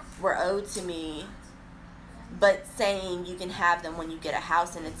that were owed to me, but saying you can have them when you get a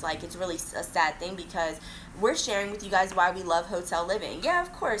house. And it's like, it's really a sad thing, because we're sharing with you guys why we love hotel living. Yeah,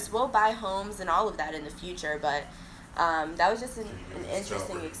 of course, we'll buy homes and all of that in the future, but that was just an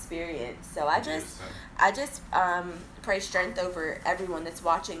interesting experience. So I just pray strength over everyone that's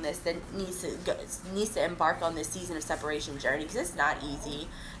watching this that needs to embark on this season of separation journey, because it's not easy,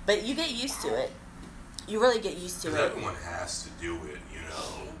 but you get used to it. You really get used to it. Everyone has to do it, you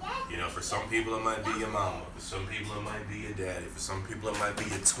know. You know, for some people it might be your mama. For some people it might be your daddy. For some people it might be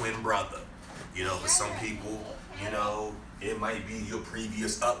your twin brother. You know, for some people, you know, it might be your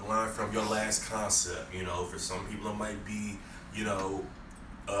previous upline from your last concept. You know, for some people it might be, you know,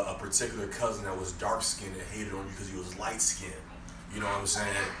 a particular cousin that was dark skinned and hated on you because you was light skinned. You know what I'm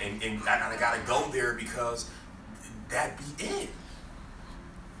saying? And I gotta go there because that be it.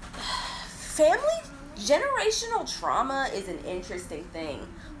 Family generational trauma is an interesting thing.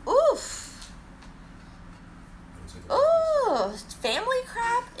 Oof. Ooh, family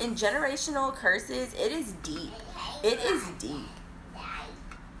crap and generational curses, it is deep. It is deep.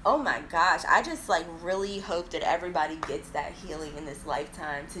 Oh my gosh, I just like really hope that everybody gets that healing in this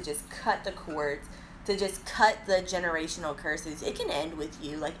lifetime, to just cut the cords, to just cut the generational curses. It can end with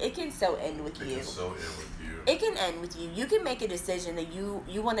you. Like, it can so end with you. It can so end with you. It can end with you. You can make a decision that you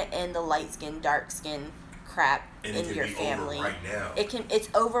want to end the light skin, dark skin crap and in your family. Over right now. It's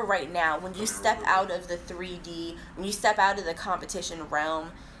over right now. When you step out of the 3D, when you step out of the competition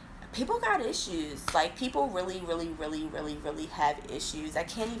realm, people got issues. Like, people really, really, really, really, really have issues. I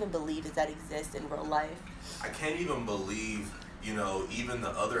can't even believe that exists in real life. I can't even believe, you know, even the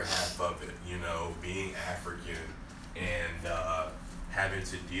other half of it, you know, being African and having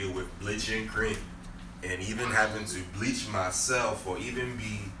to deal with bleaching cream, and even having to bleach myself, or even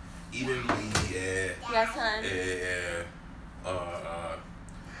be yes, hon.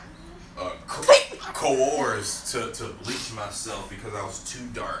 Coerced to bleach myself because I was too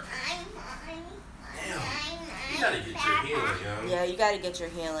dark. Damn, you gotta get your healing, yo. Yeah, you gotta get your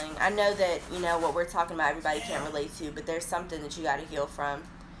healing. I know that, you know, what we're talking about everybody can't relate to, but there's something that you gotta heal from.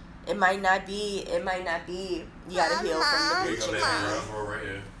 It might not be you gotta heal from the bleaching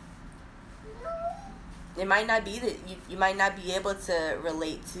cream. It might not be that you might not be able to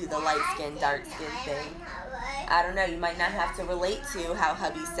relate to the light skin, dark skin thing. I don't know. You might not have to relate to how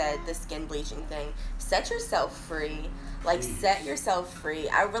hubby said the skin bleaching thing. Set yourself free. Like, set yourself free.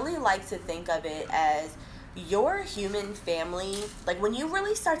 I really like to think of it as your human family. Like, when you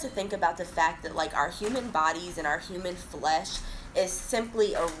really start to think about the fact that, like, our human bodies and our human flesh is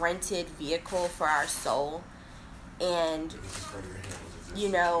simply a rented vehicle for our soul. And, you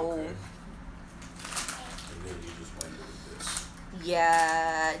know,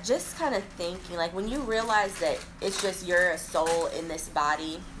 yeah, just kind of thinking, like, when you realize that it's just you're a soul in this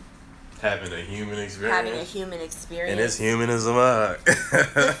body, having a human experience, and it's human as a mug.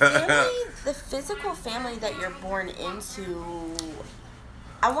 The physical family that you're born into,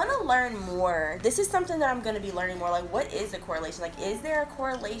 I want to learn more. This is something that I'm going to be learning more. Like, what is the correlation? Like, is there a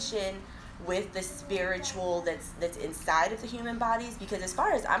correlation with the spiritual that's inside of the human bodies? Because as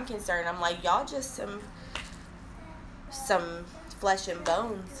far as I'm concerned, I'm like, y'all just some flesh and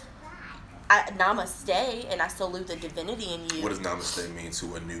bones. Namaste, and I salute the divinity in you. What does namaste mean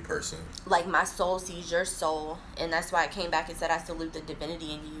to a new person? Like, my soul sees your soul, and that's why I came back and said I salute the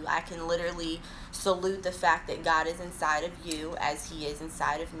divinity in you. I can literally salute the fact that God is inside of you as he is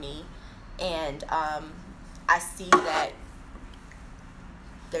inside of me. And I see that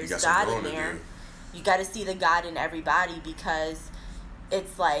there's God in there. You got to see the God in everybody, because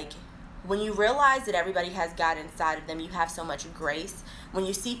it's like, when you realize that everybody has God inside of them, you have so much grace. When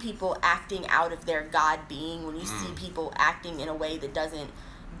you see people acting out of their God being, when you see people acting in a way that doesn't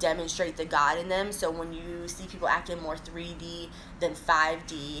demonstrate the God in them, so when you see people acting more 3D than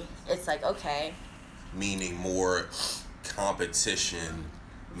 5D, it's like, okay. Meaning more competition,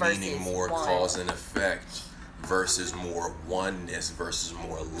 versus meaning more cause and effect, versus more oneness, versus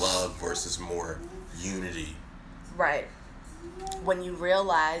more love, versus more unity. Right. When you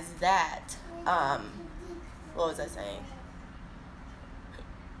realize that, what was I saying?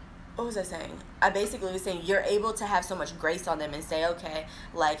 I basically was saying you're able to have so much grace on them and say, okay,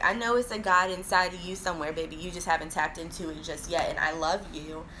 like, I know it's a God inside of you somewhere, baby. You just haven't tapped into it just yet. And I love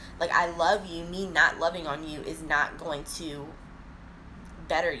you. Like, I love you. Me not loving on you is not going to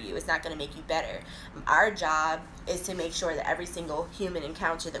better you. It's not going to make you better. Our job is to make sure that every single human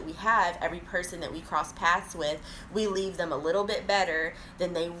encounter that we have, every person that we cross paths with, we leave them a little bit better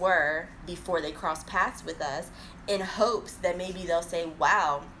than they were before they crossed paths with us, in hopes that maybe they'll say,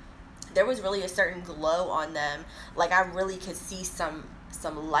 wow, there was really a certain glow on them. Like, I really could see some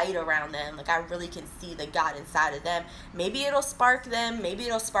light around them. Like, I really can see the God inside of them. Maybe it'll spark them. Maybe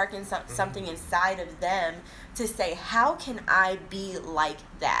it'll spark something inside of them to say, how can I be like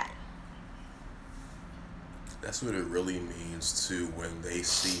that? That's what it really means too. When they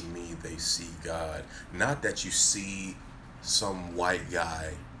see me, they see God. Not that you see some white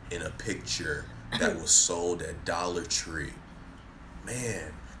guy in a picture that was sold at Dollar Tree.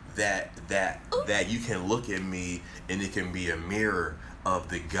 Man, that you can look at me and it can be a mirror of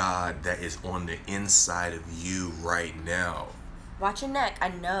the God that is on the inside of you right now. Watch your neck. I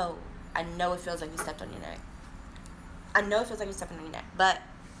know it feels like you stepped on your neck. I know it feels like you stepped on your neck, but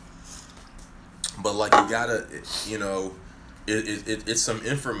like, you gotta, you know, it's some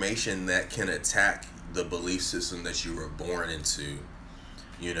information that can attack the belief system that you were born into,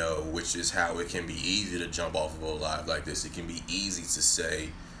 you know, which is how it can be easy to jump off of a live like this. It can be easy to say,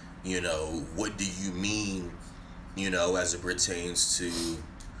 you know, what do you mean, you know, as it pertains to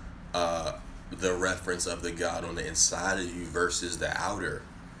the reference of the God on the inside of you versus the outer.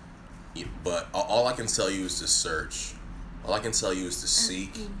 But all I can tell you is to search. All I can tell you is to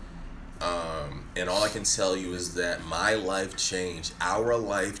seek. And all I can tell you is that my life changed. Our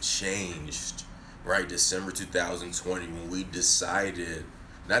life changed, right? December 2020, when we decided,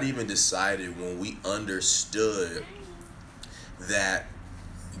 not even decided, when we understood that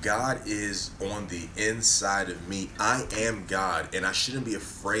God is on the inside of me. I am God, and I shouldn't be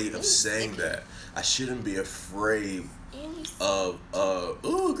afraid of saying that. I shouldn't be afraid of,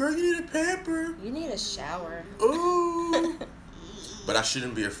 oh, girl, you need a pamper. You need a shower. Ooh. But I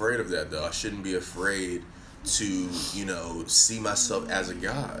shouldn't be afraid of that, though. I shouldn't be afraid to, you know, see myself as a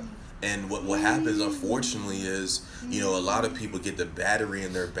God. And what happens, unfortunately, is, you know, a lot of people get the battery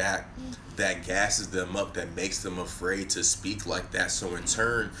in their back that gasses them up, that makes them afraid to speak like that. So in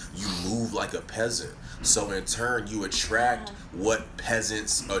turn, you move like a peasant. So in turn, you attract what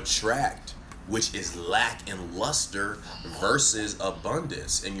peasants attract, which is lack and luster versus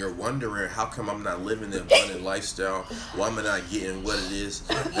abundance. And you're wondering, how come I'm not living the abundant lifestyle? Why am I not getting what it is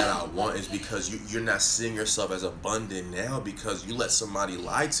that I want? Is because you're not seeing yourself as abundant now, because you let somebody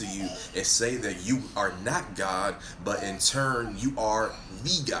lie to you and say that you are not God, but in turn, you are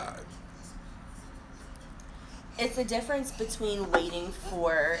the God. It's a difference between waiting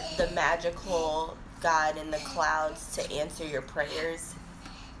for the magical God in the clouds to answer your prayers.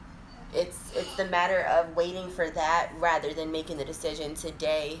 It's the matter of waiting for that rather than making the decision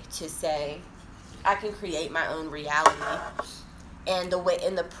today to say, I can create my own reality. And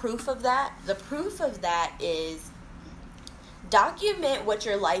the proof of that is, document what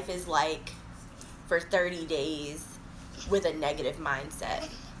your life is like for 30 days with a negative mindset.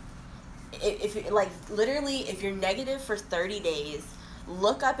 If you're negative for 30 days,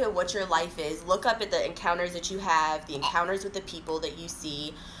 look up at what your life is. Look up at the encounters that you have, the encounters with the people that you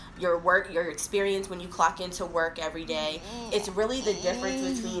see, your work, your experience when you clock into work every day. It's really the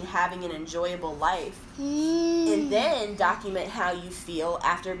difference between having an enjoyable life. And then document how you feel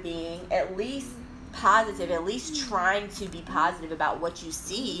after being at least positive, at least trying to be positive about what you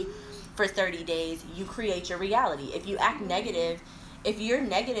see for 30 days. You create your reality. If you act negative, if you're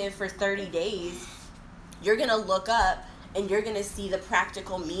negative for 30 days, you're going to look up and you're going to see the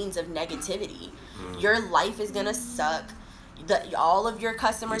practical means of negativity. Your life is going to suck. All of your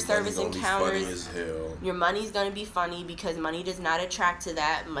customer service encounters, your money's going to be funny, because money does not attract to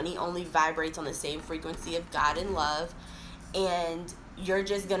that. Money only vibrates on the same frequency of God and love. And you're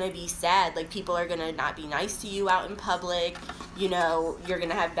just going to be sad. Like, people are going to not be nice to you out in public. You know, you're going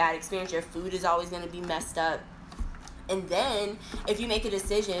to have bad experience. Your food is always going to be messed up. And then if you make a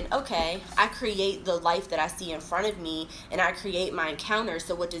decision, okay, I create the life that I see in front of me and I create my encounters.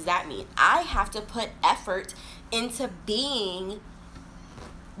 So what does that mean? I have to put effort into being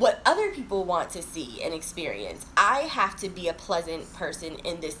what other people want to see and experience. I have to be a pleasant person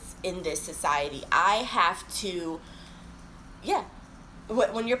in this society. I have to,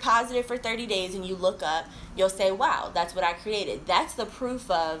 when you're positive for 30 days and you look up, you'll say, wow, that's what I created. That's the proof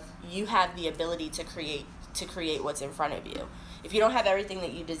of you have the ability to create what's in front of you. If you don't have everything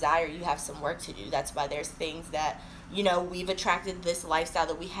that you desire, you have some work to do. That's why there's things that, you know, we've attracted this lifestyle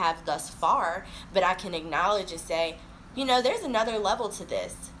that we have thus far, but I can acknowledge and say, you know, there's another level to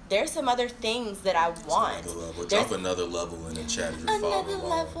this. there's some other things that I want. Drop another level in the chat if you're following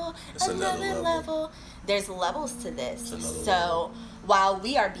along. It's another level. There's levels to this. So level. while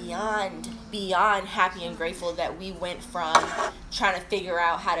we are beyond happy and grateful that we went from trying to figure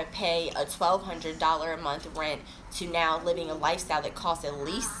out how to pay a $1,200 a month rent to now living a lifestyle that costs at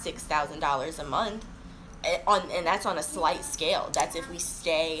least $6,000 a month, and that's on a slight scale. That's if we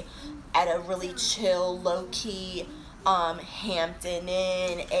stay at a really chill, low-key Hampton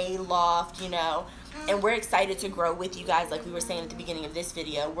Inn, a loft, you know. And we're excited to grow with you guys. Like we were saying at the beginning of this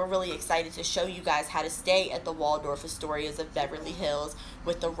video, we're really excited to show you guys how to stay at the Waldorf Astorias of Beverly Hills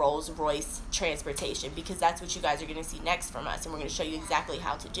with the Rolls Royce transportation, because that's what you guys are going to see next from us, and we're going to show you exactly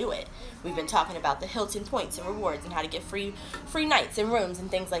how to do it. We've been talking about the Hilton points and rewards and how to get free nights and rooms and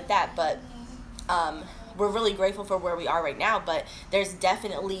things like that, but we're really grateful for where we are right now, but there's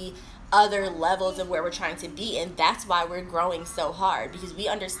definitely other levels of where we're trying to be, and that's why we're growing so hard, because we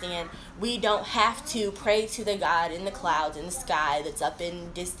understand we don't have to pray to the God in the clouds in the sky that's up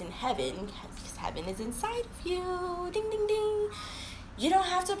in distant heaven, because heaven is inside of you. Ding ding ding. You don't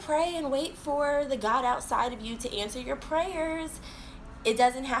have to pray and wait for the God outside of you to answer your prayers. It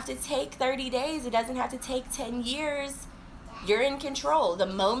doesn't have to take 30 days. It doesn't have to take 10 years. You're in control. The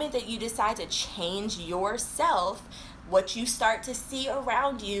moment that you decide to change yourself, what you start to see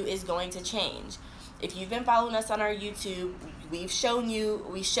around you is going to change. If you've been following us on our YouTube, we showed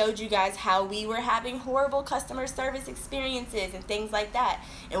you guys how we were having horrible customer service experiences and things like that.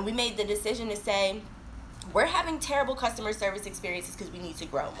 And we made the decision to say, we're having terrible customer service experiences because we need to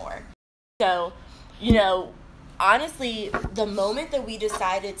grow more. So, you know, honestly, the moment that we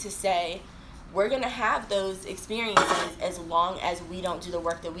decided to say, we're going to have those experiences as long as we don't do the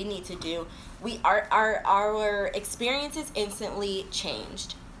work that we need to do, our experiences instantly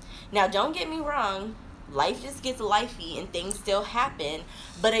changed. Now, don't get me wrong, life just gets lifey and things still happen,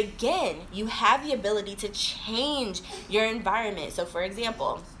 but again, you have the ability to change your environment. So for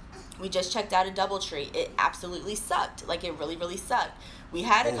example, we just checked out a DoubleTree. It absolutely sucked. Like, it really, really sucked. We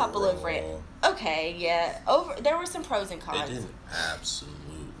had a couple of okay, yeah. There were some pros and cons. It didn't absolutely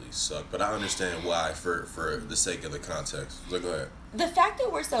suck, but I understand why for the sake of the context. So go ahead. The fact that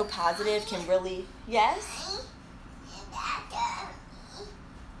we're so positive can really... Yes?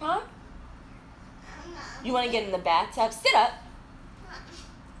 Huh? You want to get in the bathtub? Sit up.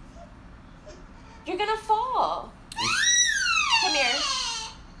 You're gonna fall. Come here.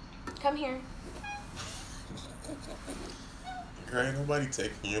 Come here. Girl, ain't nobody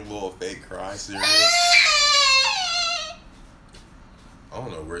taking your little fake cry serious. I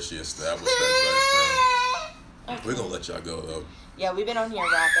don't know where she established that from. Okay. We're gonna let y'all go though. Yeah, we've been on here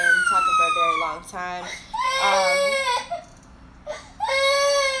rapping, talking for a very long time.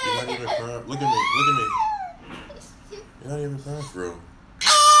 You're not even crying. Look at me. You're not even crying for real.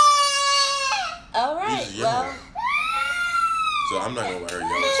 Alright, well. So I'm not gonna let her yell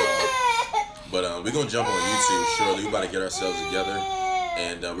at y'all. But we're gonna jump on YouTube shortly. We about to get ourselves together.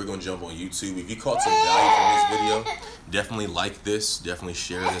 And we're gonna jump on YouTube. If you caught some value from this video, definitely like this. Definitely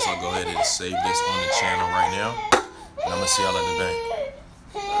share this. I'll go ahead and save this on the channel right now. And I'm gonna see y'all at the bank.